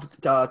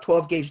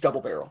 12 gauge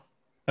double barrel.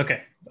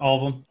 Okay,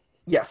 all of them.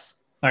 Yes.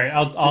 All right.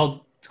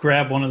 I'll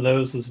grab one of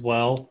those as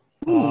well.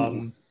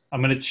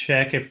 I'm gonna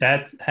check if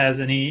that has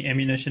any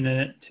ammunition in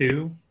it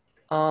too.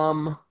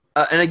 And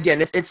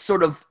again, it's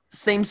sort of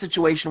same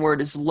situation where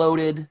it is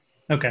loaded.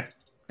 Okay.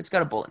 It's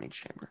got a bullet in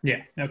each chamber.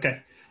 Yeah. Okay.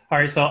 All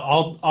right. So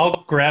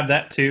I'll grab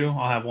that too.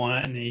 I'll have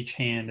one in each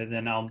hand, and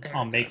then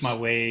I'll make my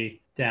way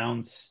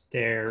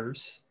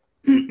downstairs.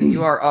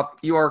 You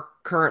are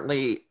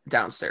currently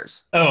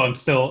downstairs. Oh, I'm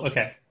still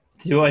okay.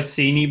 Do I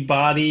see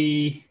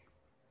anybody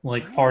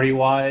like party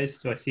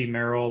wise? Do I see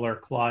Meryl or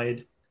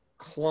Clyde?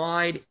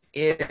 Clyde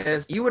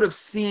is. You would have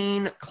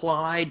seen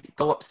Clyde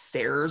go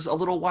upstairs a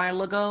little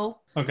while ago.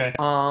 Okay.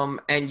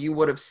 And you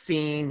would have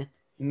seen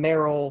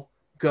Meryl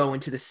go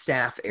into the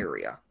staff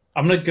area.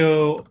 I'm gonna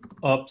go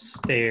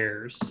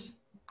upstairs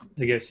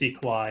to go see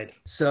Clyde.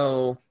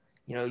 So,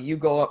 you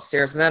go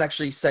upstairs, and that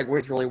actually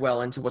segues really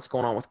well into what's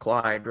going on with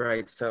Clyde,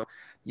 right? So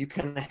you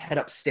kind of head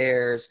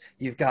upstairs.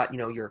 You've got,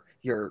 your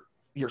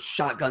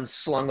shotgun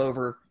slung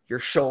over your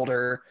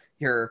shoulder,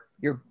 your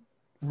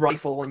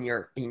rifle in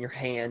your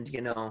hand.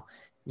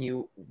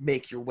 You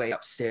make your way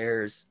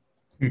upstairs,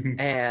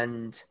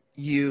 and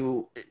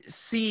you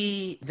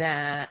see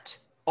that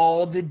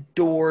all the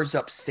doors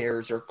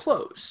upstairs are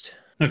closed.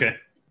 Okay.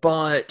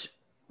 But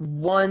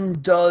one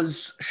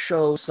does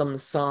show some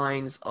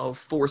signs of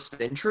forced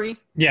entry.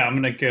 Yeah, I'm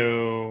gonna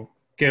go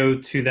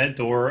to that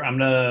door. I'm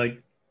gonna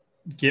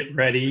get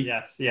ready.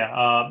 Yes, yeah.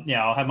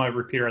 I'll have my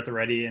repeater at the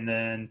ready, and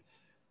then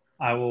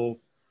I will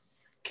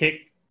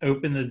kick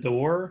open the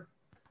door.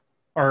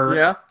 Or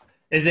Yeah,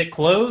 is it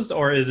closed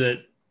or is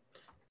it?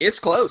 it's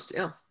closed.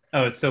 Yeah.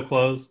 Oh, it's still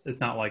closed. It's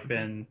not like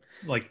been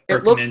like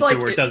It broken looks into like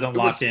where it it doesn't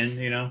lock was-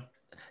 in.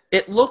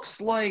 It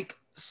looks like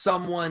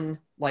someone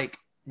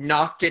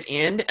knocked it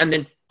in and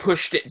then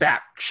pushed it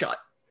back shut.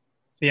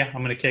 Yeah,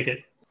 I'm gonna kick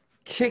it.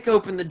 Kick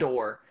open the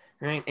door,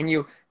 right? And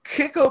you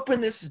kick open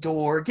this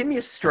door. Give me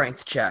a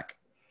strength check.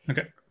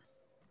 Okay.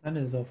 That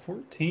is a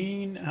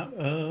 14 out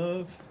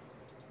of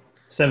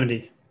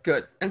 70.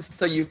 Good. And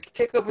so you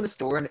kick open this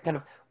door and it kind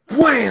of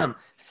wham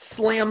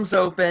slams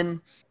open.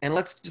 And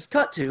let's just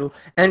cut to,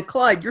 and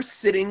Clyde, you're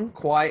sitting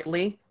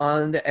quietly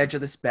on the edge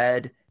of this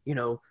bed,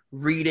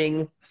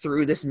 reading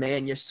through this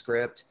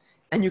manuscript,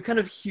 and you kind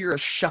of hear a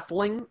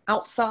shuffling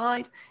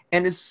outside.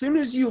 And as soon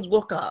as you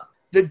look up,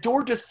 the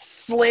door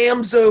just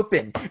slams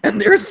open,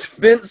 and there's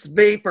Vince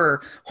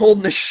Vapor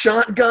holding a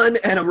shotgun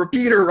and a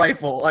repeater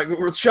rifle,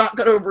 with a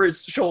shotgun over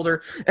his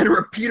shoulder and a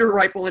repeater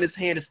rifle in his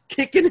hand, is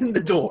kicking in the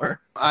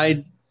door.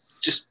 I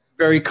just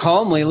very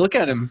calmly look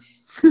at him.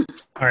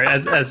 All right.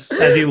 As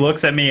he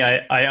looks at me,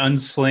 I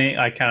unsling.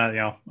 I kind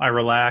of I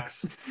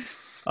relax.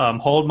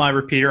 Hold my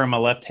repeater in my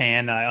left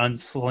hand. And I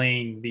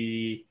unsling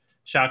the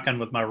shotgun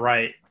with my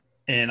right,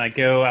 and I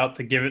go out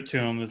to give it to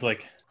him. It's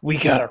like, we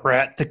got a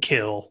rat to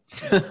kill.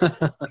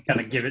 I kind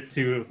of give it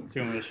to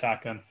him with a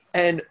shotgun.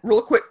 And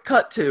real quick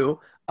cut to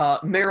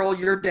Meryl,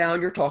 you're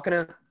down, you're talking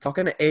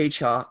to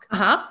A-Chalk.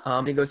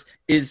 Uh-huh. He goes,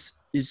 is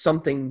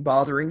something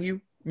bothering you,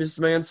 Miss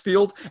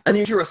Mansfield? And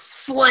then you hear a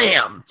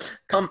slam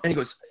come, and he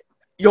goes,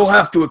 you'll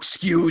have to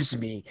excuse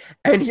me.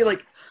 And he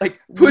like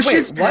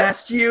pushes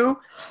past you.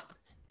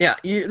 Yeah,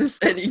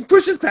 and he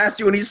pushes past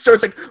you, and he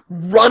starts like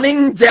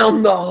running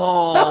down the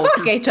hall. The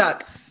fuck,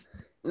 A-Chuck?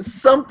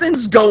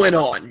 Something's going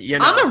on, you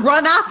know. I'm gonna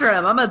run after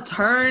him. I'm gonna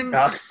turn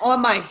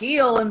on my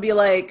heel and be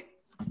like,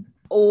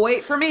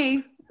 wait for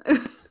me.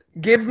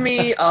 Give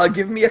me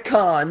a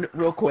con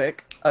real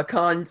quick. A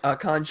con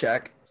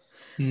check.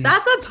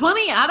 That's a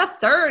 20 out of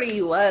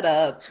 30. What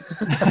up?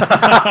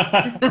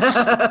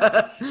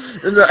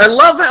 I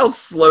love how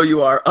slow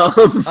you are.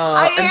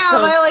 I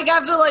am. I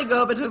have to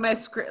go between my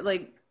script.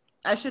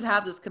 I should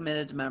have this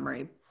committed to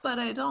memory, but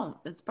I don't.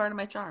 It's part of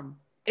my charm.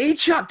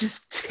 A-Chop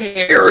just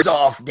tears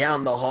off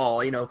down the hall,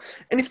 and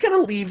he's kind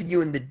of leaving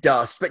you in the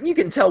dust, but you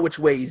can tell which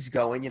way he's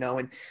going,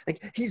 and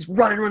he's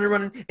running,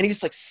 and he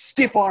just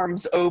stiff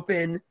arms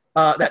open.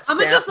 I'm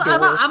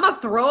gonna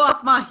throw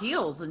off my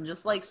heels and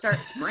just start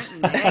sprinting,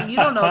 man. You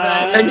don't know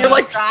that. And you're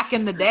back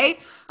in the day,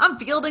 I'm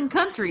fielding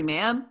country,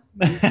 man.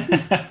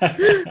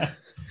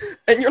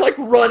 And you're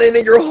running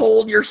and you're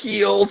holding your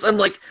heels and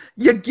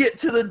you get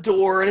to the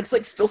door and it's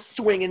still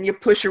swinging. You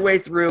push your way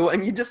through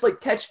and you just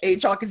catch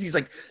A-Chalk as he's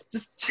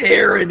just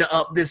tearing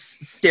up this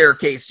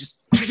staircase, just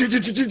and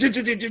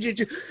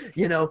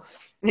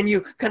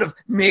you kind of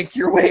make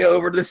your way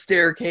over to the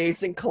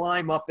staircase and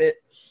climb up it.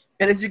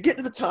 And as you get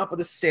to the top of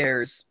the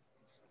stairs,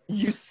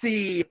 you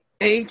see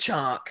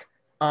A-Chalk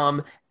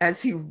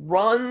as he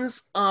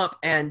runs up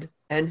and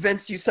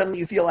Vince, you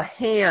suddenly feel a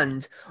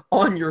hand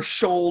on your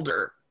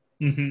shoulder.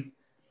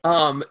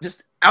 Mm-hmm.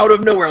 Just out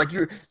of nowhere,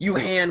 you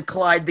hand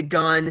Clyde the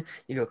gun.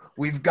 You go,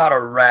 we've got a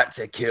rat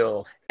to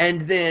kill,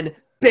 and then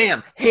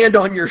bam, hand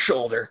on your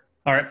shoulder.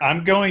 All right,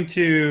 I'm going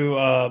to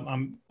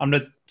I'm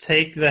gonna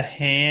take the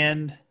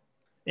hand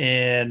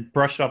and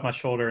brush it off my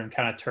shoulder and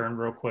kind of turn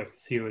real quick to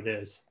see who it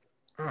is.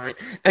 All right,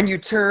 and you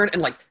turn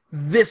and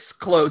this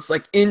close,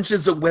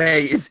 inches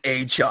away, is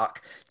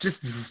A-Chalk,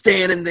 just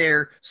standing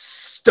there,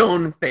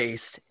 stone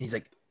faced. He's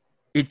like,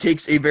 it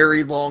takes a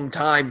very long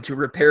time to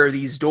repair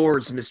these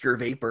doors, Mr.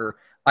 Vapor.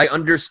 I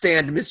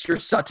understand Mr.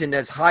 Sutton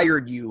has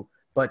hired you,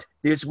 but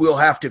this will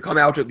have to come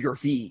out of your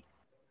fee.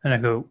 And I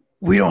go,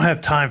 we don't have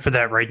time for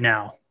that right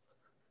now,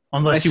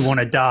 unless you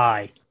want to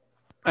die.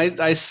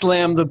 I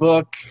slam the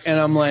book, and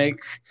I'm like,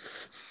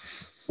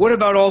 what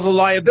about all the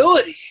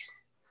liability?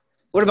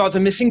 What about the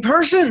missing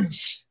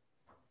persons?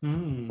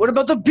 What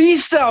about the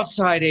beast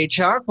outside,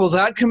 A-Chalk? Will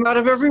that come out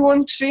of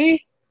everyone's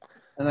fee?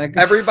 And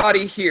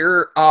everybody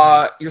here,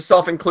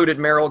 yourself included,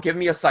 Meryl, give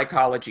me a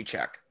psychology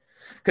check.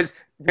 Because,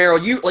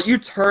 Meryl, you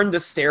turn the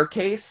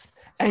staircase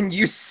and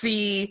you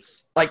see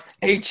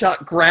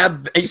A-Chalk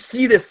grab, and you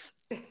see this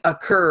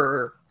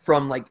occur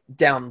from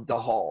down the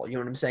hall. You know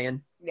what I'm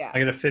saying? Yeah. I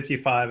get a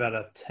 55 out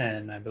of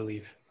 10, I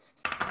believe.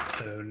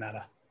 So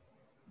nada.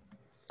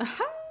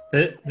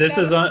 This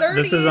is on.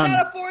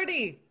 Out of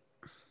 40.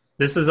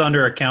 This is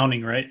under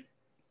accounting, right?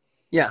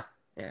 Yeah.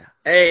 Yeah.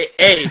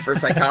 A for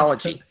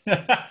psychology.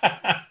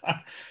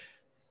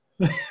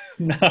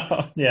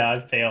 No. Yeah, I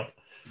failed.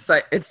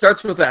 It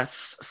starts with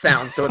S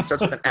sound, so it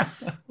starts with an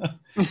S.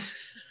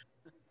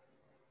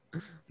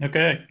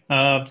 Okay.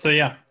 So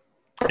yeah,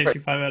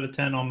 55 out of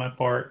 10 on my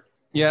part.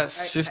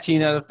 Yes,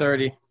 15 out of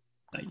 30.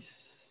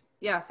 Nice.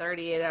 Yeah,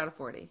 38 out of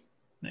 40.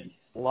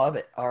 Nice. Love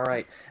it. All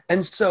right.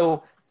 And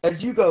so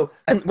as you go,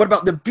 and what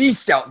about the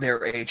beast out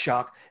there,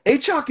 A-Chalk?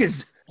 A-Chalk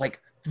is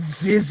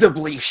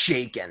visibly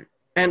shaken.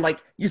 And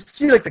you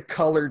see the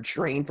color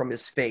drain from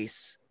his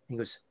face. He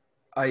goes,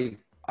 I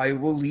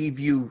will leave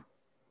you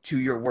to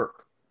your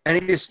work.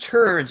 And he just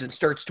turns and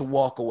starts to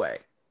walk away.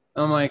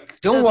 I'm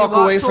like, don't walk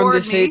away from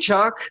this,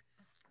 A-Chalk.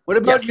 What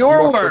about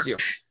your work?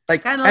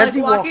 Kind of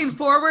walking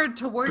forward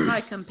toward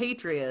my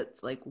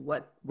compatriots.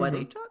 What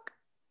A-Chalk?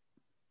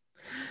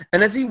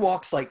 And as he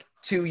walks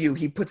to you,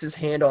 he puts his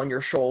hand on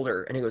your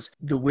shoulder and he goes,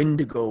 the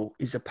Wendigo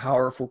is a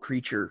powerful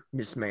creature,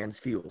 Miss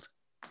Mansfield.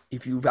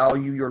 If you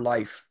value your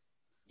life,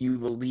 you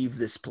will leave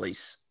this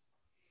place,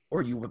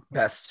 or you would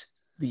best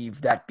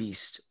leave that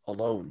beast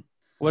alone.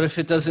 What if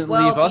it doesn't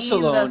leave us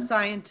alone? Being the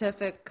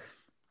scientific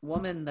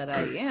woman that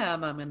I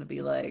am, I'm going to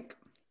be like,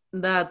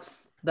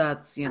 that's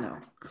not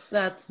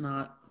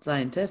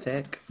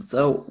scientific.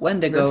 So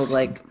Wendigo,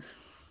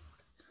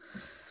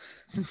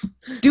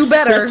 do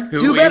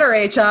better,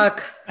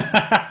 A-Chalk.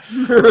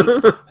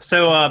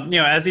 So,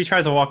 as he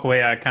tries to walk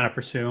away, I kind of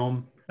pursue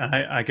him.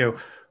 I go,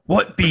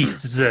 what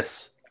beast is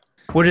this?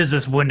 What is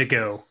this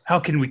Wendigo? How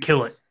can we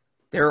kill it?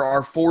 There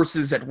are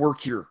forces at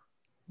work here.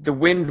 The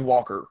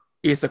Windwalker,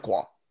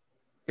 Ithaquah.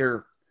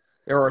 There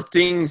are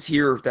things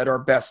here that are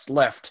best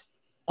left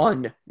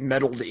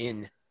unmeddled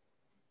in.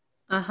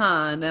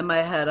 And in my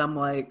head, I'm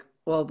like,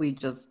 well, we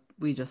just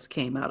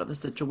came out of a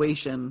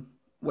situation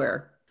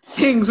where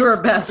things were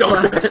best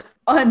left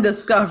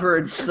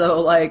undiscovered.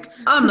 So,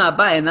 I'm not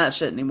buying that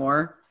shit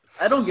anymore.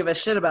 I don't give a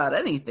shit about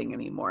anything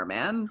anymore,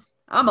 man.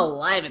 I'm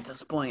alive at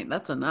this point.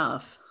 That's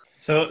enough.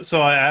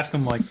 So I ask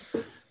him like,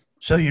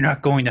 so you're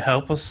not going to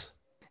help us?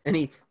 And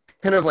he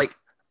kind of like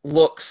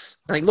looks,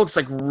 and he looks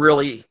like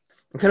really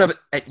kind of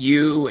at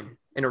you and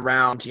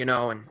around,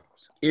 and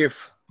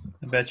if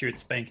I bet you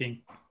it's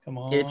Spanking. Come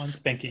on, It's-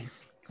 Spanking.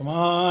 Come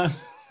on.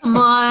 Come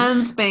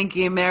on,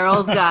 Spanky.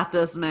 Meryl's got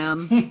this,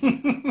 man.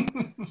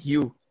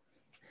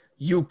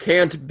 you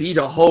can't beat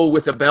a hoe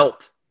with a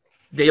belt.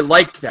 They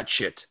like that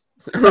shit.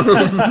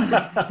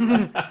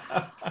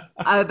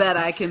 I bet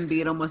I can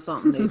beat them with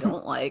something they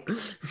don't like.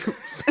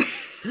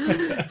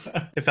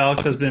 If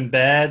Alex has been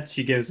bad,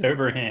 she goes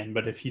overhand.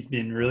 But if he's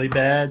been really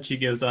bad, she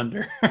goes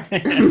under.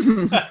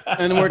 And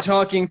we're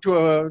talking to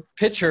a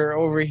pitcher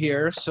over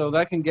here, so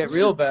that can get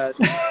real bad.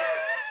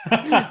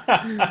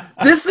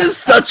 This is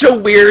such a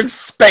weird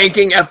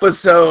Spanking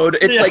episode.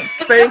 It's like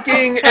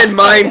Spanking and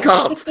Mein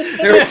Kampf.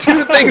 There are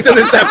two things in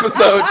this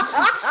episode: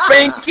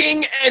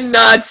 Spanking and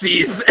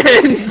Nazis.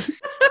 And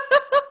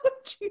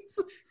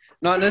Jesus.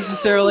 Not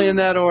necessarily in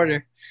that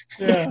order.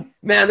 Yeah.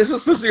 man, this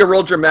was supposed to be a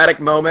real dramatic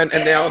moment,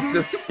 and now it's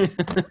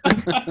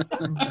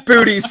just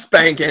booty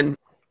spanking.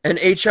 And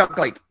Chuck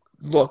like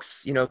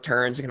looks,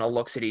 turns and kind of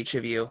looks at each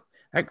of you,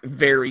 like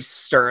very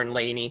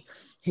sternly. And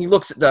he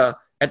looks at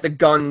the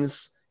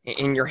guns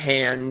in your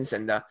hands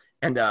and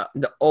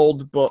the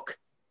old book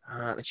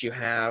that you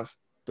have.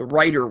 The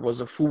writer was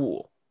a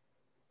fool,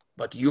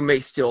 but you may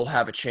still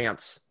have a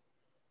chance.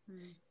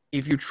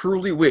 If you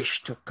truly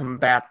wish to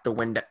combat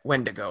the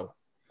Wendigo,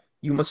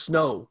 you must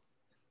know.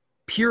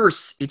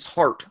 Pierce its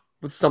heart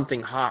with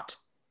something hot.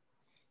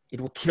 It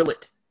will kill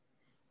it.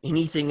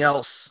 Anything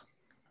else,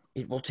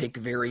 it will take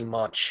very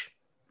much.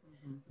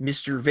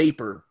 Mr.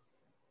 Vapor,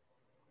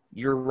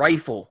 your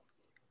rifle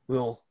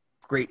will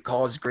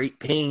cause great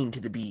pain to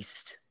the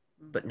beast,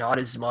 but not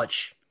as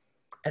much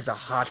as a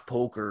hot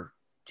poker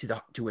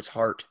to its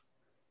heart.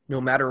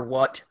 No matter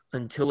what,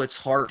 until its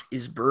heart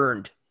is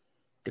burned,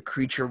 the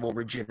creature will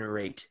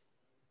regenerate.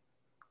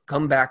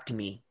 Come back to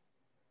me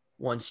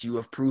once you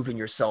have proven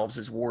yourselves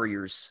as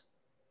warriors,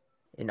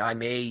 and I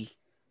may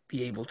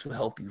be able to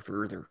help you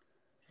further.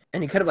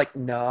 And he kind of like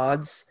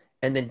nods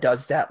and then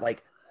does that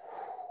like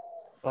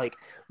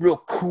real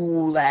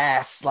cool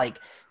ass like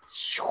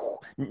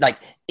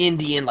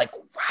Indian like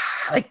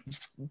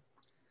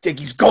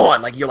he's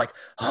gone. Like you're like,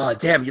 oh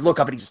damn, you look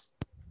up and he's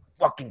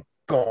fucking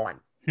gone.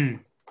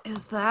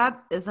 Is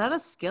that a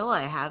skill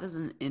I have as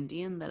an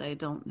Indian that I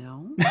don't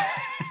know?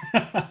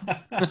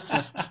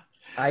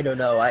 I don't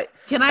know. I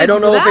Can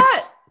don't do know if that?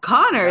 it's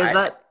Connor, is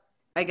that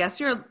I guess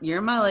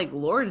you're my like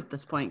lord at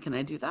this point. Can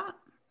I do that?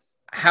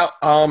 how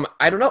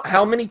I don't know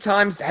how many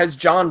times has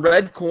John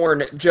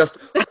Redcorn just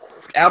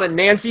out in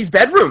Nancy's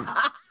bedroom.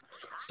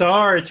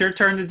 Star, it's your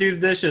turn to do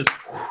the dishes.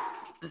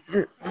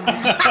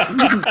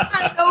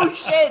 Oh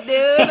shit,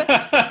 dude.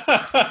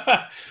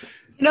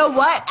 You know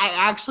what? I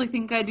actually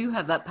think I do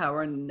have that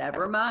power.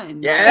 Never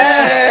mind.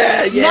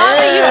 Yeah. Now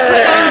that you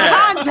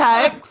put it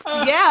in context,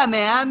 yeah,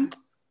 man.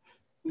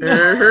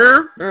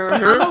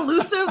 I'm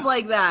elusive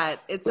like that.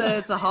 It's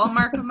a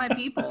hallmark of my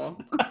people.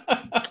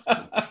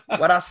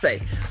 What I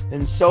say.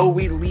 And so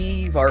we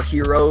leave our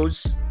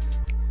heroes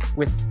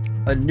with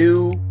a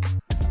new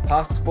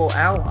possible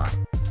ally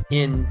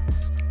in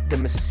the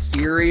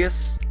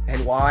mysterious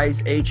and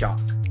wise Achok.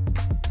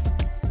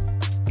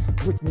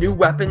 With new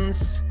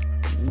weapons,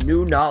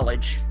 new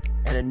knowledge,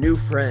 and a new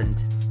friend,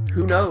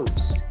 who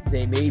knows?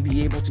 They may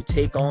be able to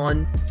take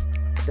on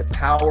the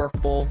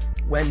powerful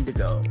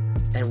Wendigo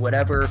and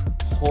whatever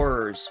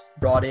horrors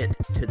brought it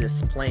to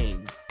this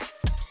plane.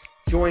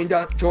 Joined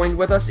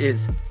with us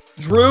is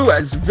Drew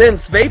as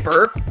Vince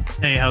Vapor.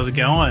 Hey, how's it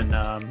going?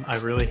 I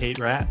really hate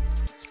rats.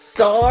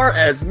 Star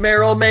as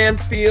Meryl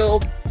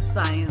Mansfield.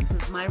 Science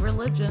is my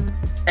religion.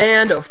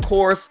 And, of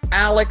course,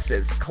 Alex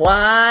as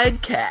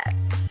Clyde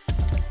Katz.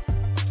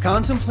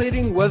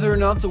 Contemplating whether or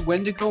not the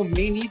Wendigo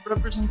may need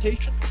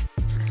representation.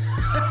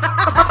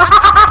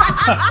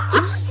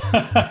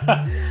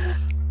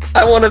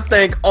 I want to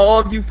thank all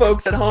of you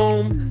folks at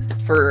home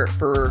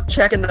for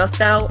checking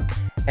us out,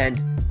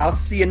 and I'll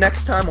see you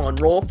next time on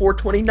Roll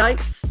 420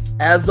 Nights.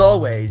 As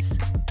always,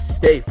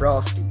 stay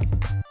frosty.